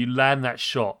know, when you land that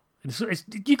shot,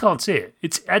 you can't see it.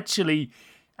 It's actually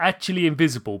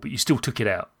invisible, but you still took it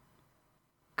out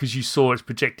because you saw its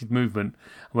projected movement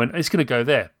and went, it's going to go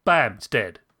there. Bam, it's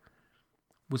dead.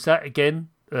 Was that, again,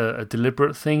 a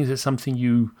deliberate thing? Is it something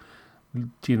you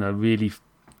really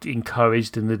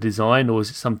encouraged in the design, or is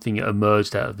it something that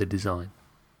emerged out of the design?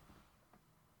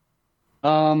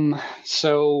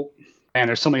 So, man,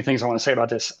 there's so many things I want to say about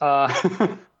this. I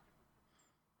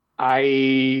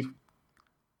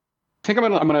think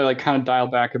I'm gonna like kind of dial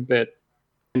back a bit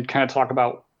and kind of talk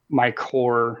about my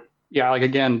core. Yeah, like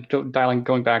again,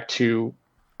 going back to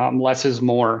less is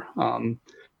more.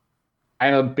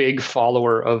 I'm a big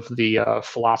follower of the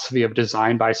philosophy of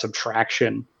design by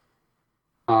subtraction,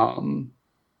 and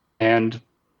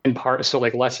in part, so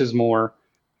like less is more,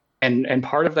 and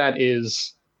part of that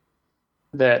is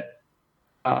that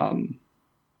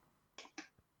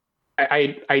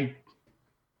I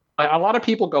a lot of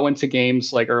people go into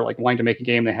games or wanting to make a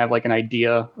game. They have like an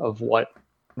idea of what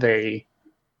they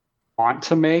want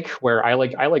to make. Where I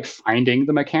like finding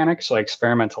the mechanics, so I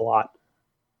experiment a lot.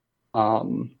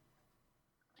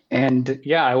 And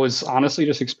yeah, I was honestly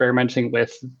just experimenting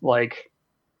with like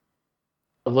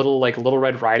a little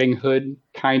Red Riding Hood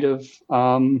kind of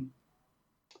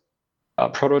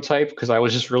prototype, because I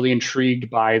was just really intrigued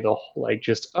by the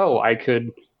I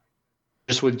could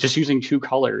just using 2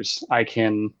 colors, I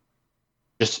can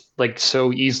just like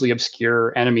so easily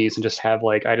obscure enemies and just have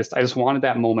I just wanted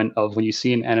that moment of when you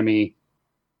see an enemy,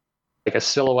 like a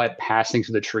silhouette passing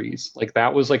through the trees. Like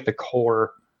that was like the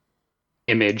core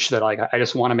image that like I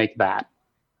just want to make that.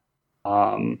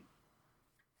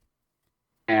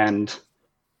 And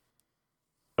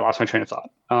I lost my train of thought.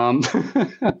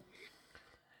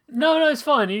 No, it's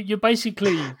fine. You're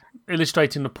basically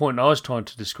illustrating the point I was trying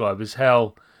to describe is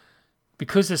how,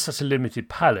 because there's such a limited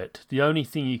palette, the only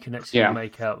thing you can actually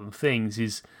make out of things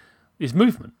is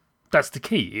movement. That's the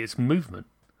key. It's movement.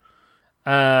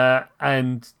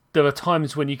 And there are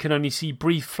times when you can only see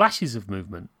brief flashes of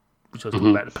movement, which I was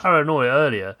talking about the paranoia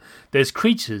earlier. There's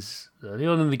creatures early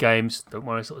on in the games, don't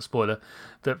worry, it's not a spoiler,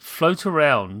 that float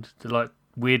around. They're like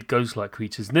weird ghost-like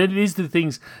creatures. And then it is the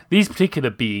things, these particular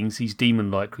beings, these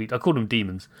demon-like creatures, I call them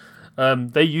demons,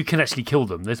 you can actually kill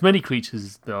them. There's many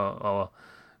creatures that are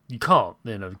you can't,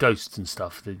 ghosts and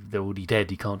stuff, they're already dead,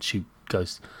 you can't shoot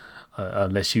ghosts.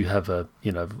 Unless you have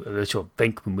unless you're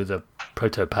Venkman with a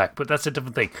proto pack, but that's a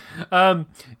different thing.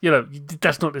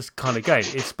 That's not this kind of game.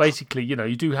 It's basically,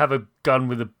 you do have a gun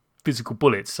with a physical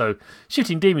bullets, so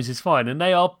shooting demons is fine, and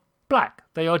they are black.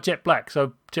 They are jet black.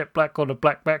 So jet black on a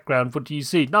black background, what do you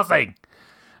see? Nothing.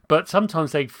 But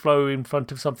sometimes they flow in front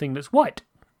of something that's white,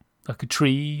 like a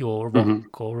tree or a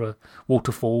rock or a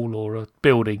waterfall or a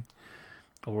building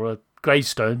or a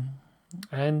gravestone,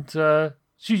 and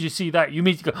as soon as you see that, you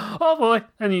immediately go, oh boy,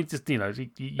 and you just,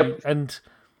 and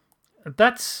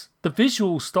that's the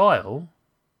visual style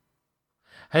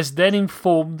has then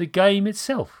informed the game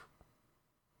itself.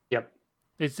 Yep.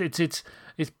 It's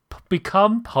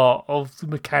become part of the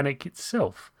mechanic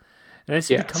itself. And it's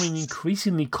becoming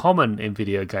increasingly common in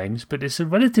video games, but it's a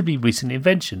relatively recent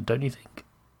invention, don't you think?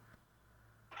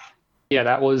 Yeah,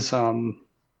 that was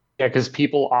because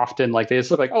people often they just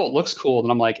look like, oh, it looks cool,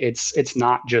 and I'm like, it's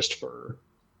not just for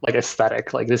like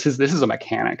aesthetic. Like this is a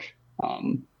mechanic.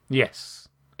 Yes.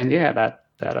 And yeah,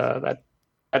 that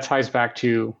ties back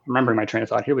to remembering my train of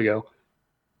thought. Here we go.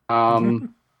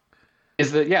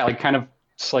 Is that like kind of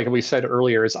like we said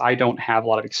earlier? Is I don't have a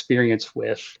lot of experience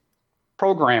with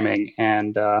programming,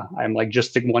 and I'm like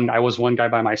just I was one guy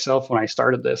by myself when I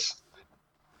started this.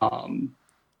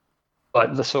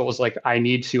 But so it was like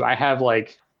I have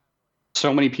like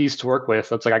so many pieces to work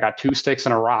with. It's like I got 2 sticks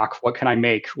and a rock. What can I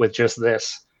make with just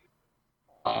this?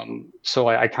 So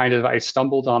I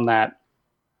stumbled on that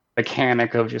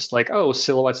mechanic of just like, oh,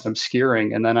 silhouettes and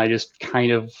obscuring, and then I just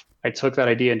I took that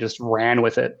idea and just ran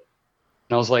with it.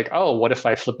 And I was like, oh, what if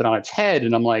I flip it on its head?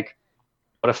 And I'm like,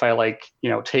 what if I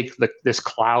take this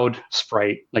cloud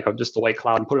sprite, like just the white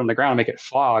cloud, and put it on the ground and make it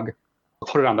fog,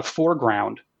 put it on the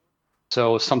foreground.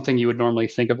 So something you would normally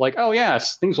think of like, oh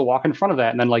yes, things will walk in front of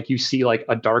that, and then you see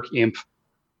a dark imp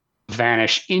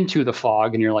vanish into the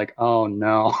fog, and you're like, oh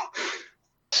no.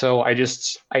 So I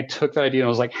took that idea and I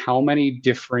was like, how many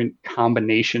different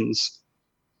combinations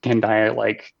can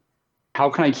how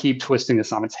can I keep twisting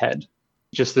this on its head?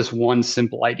 Just this one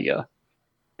simple idea.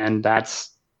 And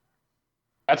that's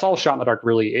all Shot in the Dark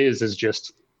really is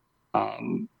just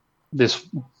this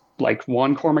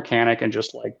one core mechanic and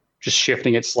just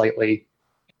shifting it slightly,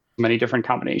 many different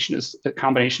combinations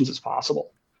as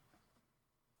possible.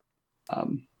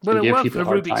 Well, it worked for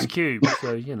Rubik's Cube,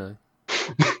 so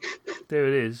there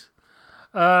it is.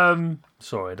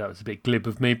 Sorry, that was a bit glib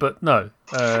of me, but no,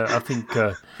 I think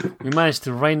we managed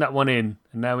to rein that one in,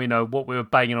 and now we know what we were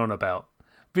banging on about.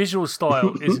 Visual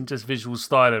style isn't just visual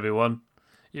style, everyone.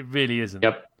 It really isn't.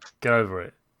 Yep. Get over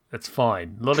it. That's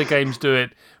fine. A lot of games do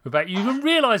it without you even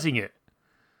realising it.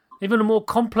 Even the more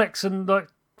complex and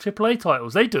AAA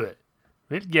titles, they do it.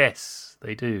 Yes,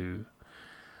 they do.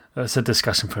 That's a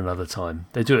discussion for another time.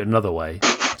 They do it another way.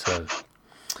 So,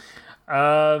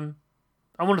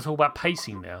 I want to talk about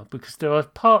pacing now, because there are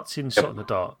parts in Shot in the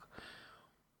Dark,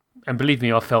 and believe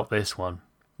me, I felt this one,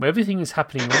 where everything is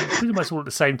happening pretty much all at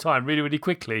the same time, really, really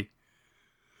quickly.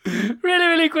 Really,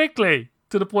 really quickly,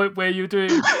 to the point where you're doing...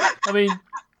 I mean,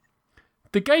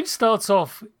 the game starts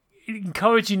off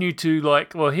encouraging you to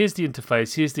well, here's the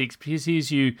interface,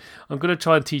 here's you. I'm going to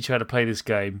try and teach you how to play this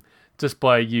game just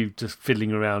by you just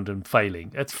fiddling around and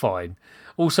failing. That's fine.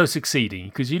 Also succeeding,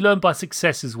 because you learn by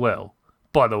success as well.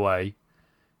 By the way,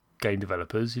 game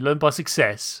developers, you learn by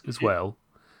success as well.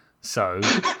 So,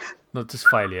 not just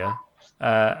failure.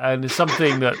 And it's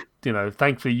something that,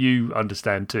 thankfully you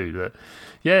understand too, that,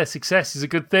 yeah, success is a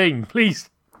good thing. Please.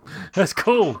 That's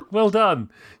cool. Well done.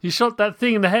 You shot that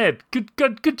thing in the head.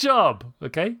 Good job.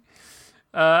 Okay.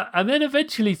 And then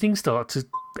eventually things start to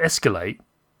escalate,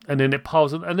 and then it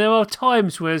piles on. And there are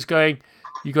times where it's going,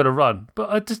 you got to run.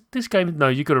 But this game, no,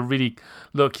 you got to really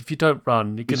look. If you don't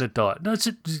run, you're gonna die. No, it's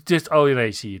just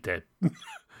you see, you're dead.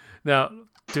 Now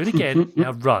do it again.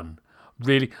 Now run.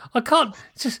 Really, I can't.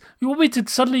 It's just you want me to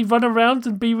suddenly run around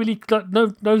and be really like,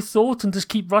 no thought and just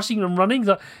keep rushing and running.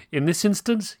 Like, in this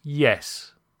instance,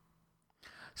 yes.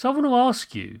 So I want to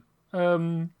ask you,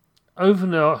 over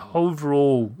the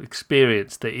overall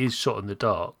experience that is Shot in the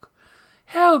Dark,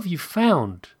 how have you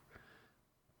found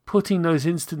putting those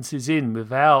instances in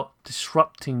without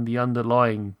disrupting the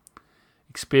underlying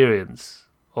experience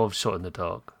of Shot in the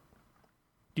Dark?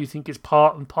 Do you think it's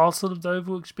part and parcel of the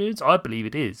overall experience? I believe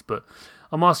it is, but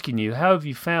I'm asking you, how have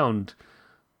you found?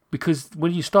 Because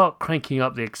when you start cranking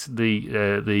up the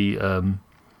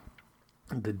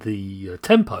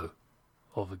tempo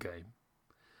of a game,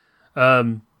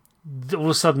 all of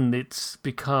a sudden it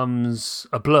becomes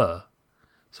a blur.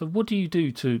 So what do you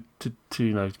do to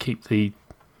keep the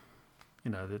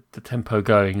tempo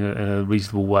going in a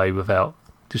reasonable way without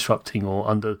disrupting or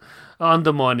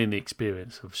undermining the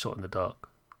experience of Shot in the Dark?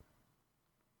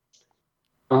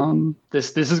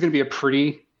 This is going to be a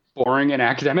pretty boring and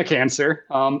academic answer.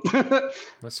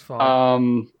 That's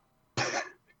fine.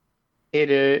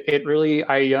 It really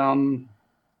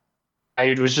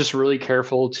I was just really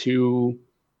careful to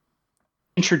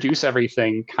introduce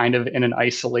everything kind of in an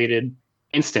isolated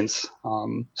instance.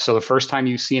 So the first time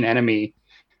you see an enemy,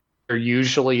 they're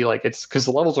usually like, it's because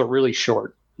the levels are really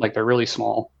short, like they're really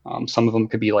small. Some of them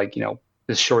could be like,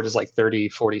 as short as like 30,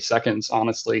 40 seconds,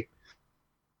 honestly.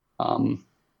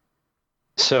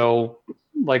 So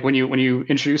like when you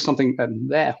introduce something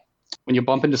when you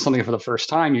bump into something for the first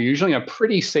time, you're usually in a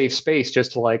pretty safe space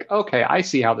just to like, okay, I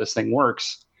see how this thing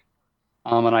works.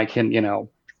 And I can,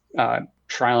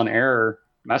 trial and error,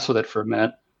 mess with it for a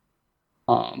minute.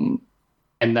 And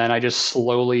then I just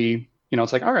slowly,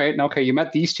 it's like, all right, okay, you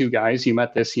met these two guys, you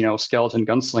met this, skeleton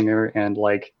gunslinger and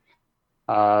like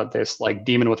this like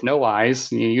demon with no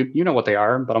eyes. You know what they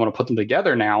are, but I'm going to put them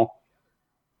together now.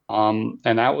 And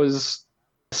that was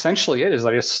essentially it. Is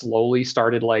I just slowly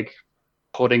started like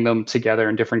putting them together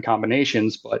in different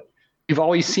combinations, but you've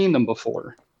always seen them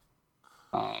before.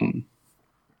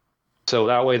 So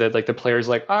that way that like the player's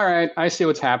like, all right, I see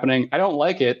what's happening. I don't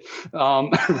like it,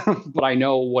 but I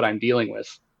know what I'm dealing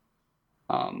with.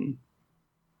 And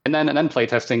then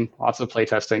playtesting, lots of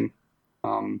playtesting.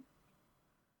 Of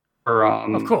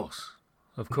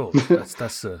course,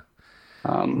 that's a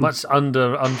much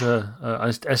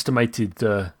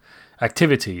estimated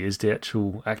activity is the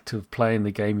actual act of playing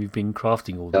the game you've been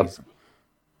crafting all these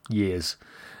years,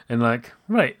 and like,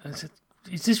 right,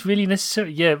 is this really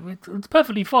necessary? Yeah, it's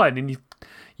perfectly fine. And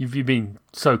you've been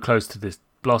so close to this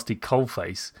blasted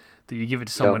coalface that you give it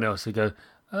to someone else and go,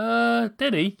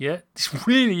 Denny, yeah, this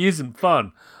really isn't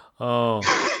fun. Oh,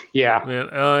 yeah.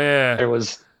 Oh, yeah. There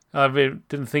was. I really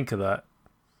didn't think of that.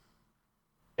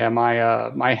 Yeah,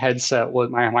 my headset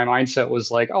was my mindset was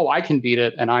like, oh, I can beat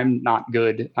it, and I'm not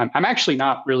good. I'm actually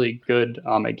not really good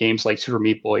at games like Super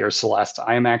Meat Boy or Celeste.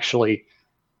 It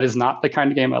is not the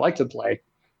kind of game I like to play.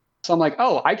 So I'm like,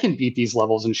 oh, I can beat these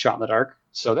levels in Shot in the Dark,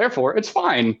 so therefore it's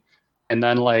fine. And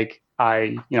then like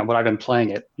but I've been playing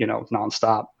it,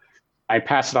 nonstop. I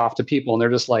pass it off to people, and they're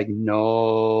just like,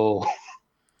 no.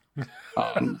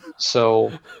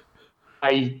 So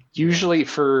I usually,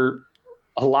 for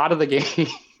a lot of the game,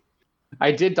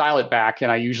 I did dial it back,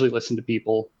 and I usually listen to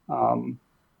people.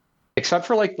 Except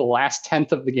for like the last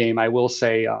 10th of the game, I will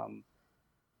say,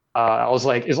 I was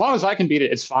like, as long as I can beat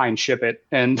it, it's fine. Ship it,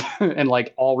 and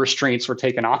like all restraints were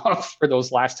taken off for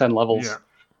those last 10 levels. Yeah.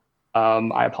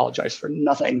 I apologize for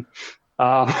nothing.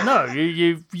 No,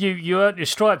 you earned your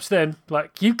stripes then.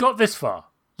 Like, you got this far.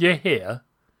 You're here.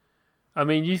 I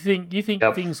mean, you think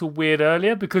Yep. things were weird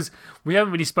earlier because we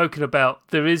haven't really spoken about.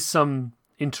 There is some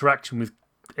interaction with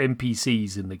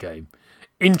NPCs in the game.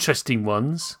 Interesting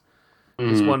ones.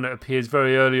 There's one that appears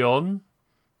very early on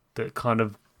that kind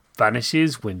of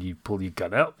vanishes when you pull your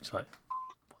gun out. It's like,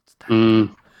 what's that?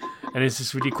 And it's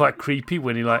just really quite creepy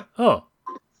when you're like, oh,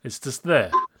 it's just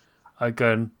there. I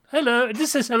go, hello. It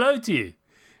just says hello to you.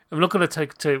 I'm not going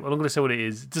to say what it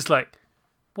is. It's just like,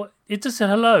 what? It just said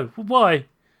hello. Why?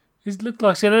 It looked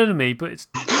like an enemy, but it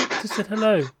just said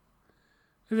hello.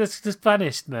 It's just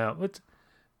vanished now.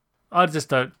 I just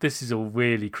don't. This is all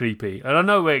really creepy, and I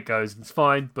know where it goes. It's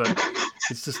fine, but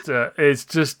it's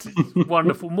just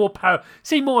wonderful. More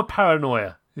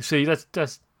paranoia. You see,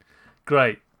 that's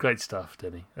great stuff,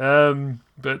 Denny.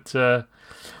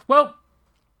 Well,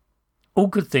 all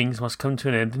good things must come to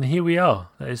an end, and here we are.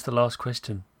 That is the last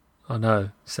question. I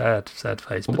know, sad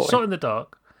face, but Shot in the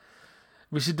Dark,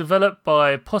 which is developed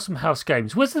by Possum House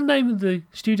Games. Where's the name of the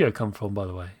studio come from, by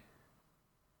the way?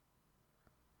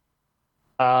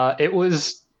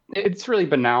 It's really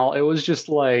banal. It was just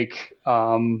like,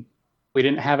 we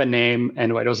didn't have a name,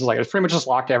 and it was like it pretty much just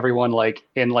locked everyone like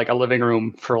in like a living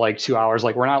room for like 2 hours.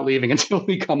 Like we're not leaving until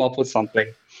we come up with something.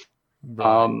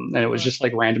 Right. And it was just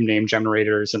like random name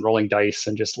generators and rolling dice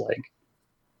and just like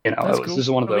That's it was cool. just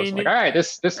one of those like, all right,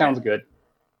 this sounds good.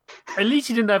 At least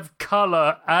you didn't have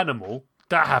color animal.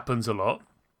 That happens a lot.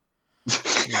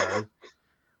 You know,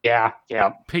 Yeah.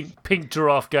 pink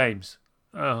giraffe games.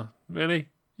 Oh, really?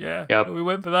 Yeah. Yep. We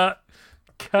went for that.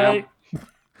 Okay. Yep.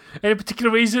 Any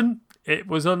particular reason? It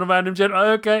was on a random gen.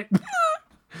 Oh, okay.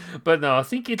 But no, I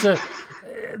think it's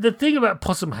the thing about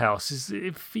Possum House is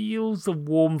it feels the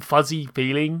warm, fuzzy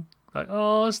feeling. Like,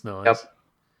 oh, it's nice. Yep.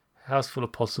 House full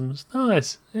of possums.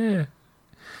 Nice. Yeah.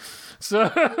 So,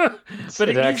 but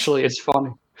it's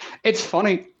funny. It's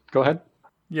funny. Go ahead.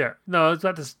 Yeah. No, I was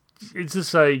about to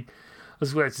say, I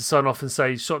was about to sign off and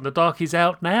say Shot in the Dark is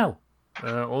out now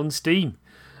on Steam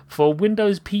for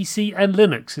Windows, PC, and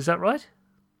Linux. Is that right?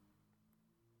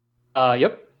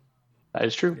 Yep. That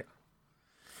is true. Yeah.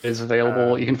 It is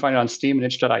available. You can find it on Steam and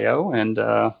itch.io, and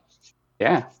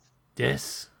yeah.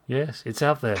 Yes, it's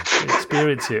out there.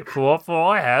 Experience it. For what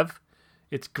I have,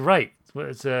 it's great.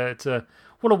 It's a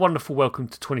what a wonderful welcome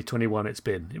to 2021 it's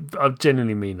been. I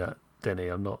genuinely mean that, Denny.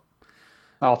 I'm not.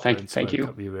 Oh, thank you.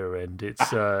 Up your rear end. It's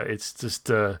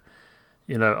just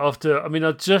after. I mean,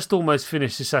 I just almost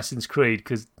finished Assassin's Creed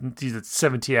because these are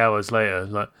 70 hours later.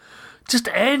 Like, just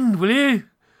end, will you?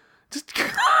 Just.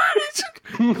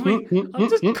 I'm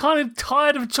just kind of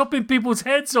tired of chopping people's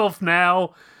heads off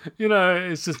now.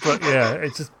 It's just, but yeah,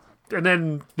 it's just. And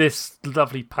then this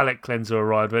lovely palette cleanser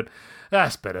arrived, but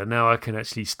that's better. Now I can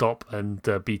actually stop and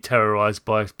be terrorized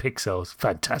by pixels.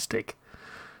 Fantastic.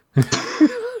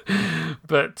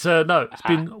 But no, it's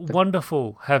been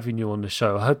wonderful having you on the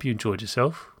show. I hope you enjoyed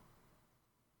yourself.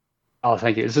 Oh,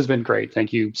 thank you. This has been great.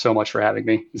 Thank you so much for having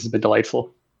me. This has been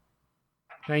delightful.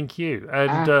 Thank you.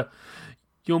 And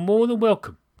you're more than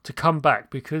welcome to come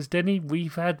back because, Denny,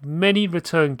 we've had many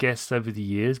return guests over the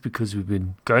years because we've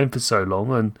been going for so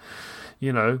long. And,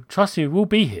 trust me, we'll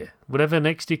be here. Whatever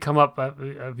next you come up out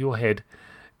of your head,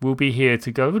 we'll be here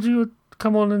to go, would you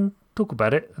come on and talk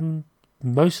about it? And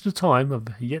most of the time, I've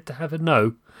yet to have a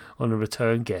no on a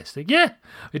return guest. Like, yeah,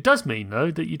 it does mean, though,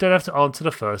 that you don't have to answer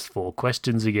the first 4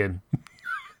 questions again.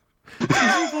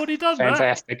 You've already done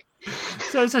Fantastic. That.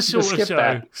 So it's a shorter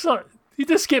show. So you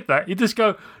just skip that. You just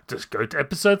go to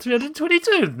episode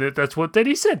 322. That's what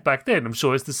Denny said back then. I'm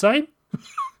sure it's the same.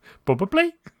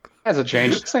 Probably. Hasn't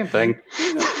changed. Same thing.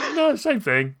 No, same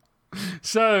thing.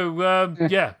 So,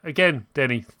 yeah, again,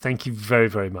 Denny, thank you very,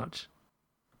 very much.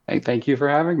 Hey, thank you for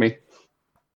having me.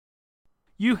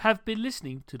 You have been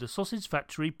listening to the Sausage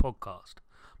Factory podcast,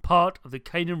 part of the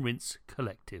Cane and Rinse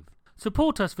Collective.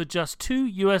 Support us for just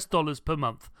 $2 per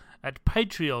month at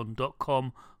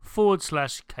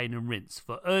patreon.com/Cane and Rinse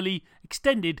for early,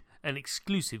 extended, and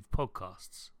exclusive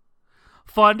podcasts.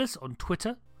 Find us on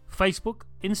Twitter, Facebook,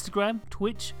 Instagram,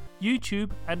 Twitch,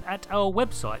 YouTube, and at our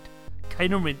website,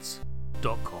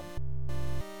 caneandrinse.com.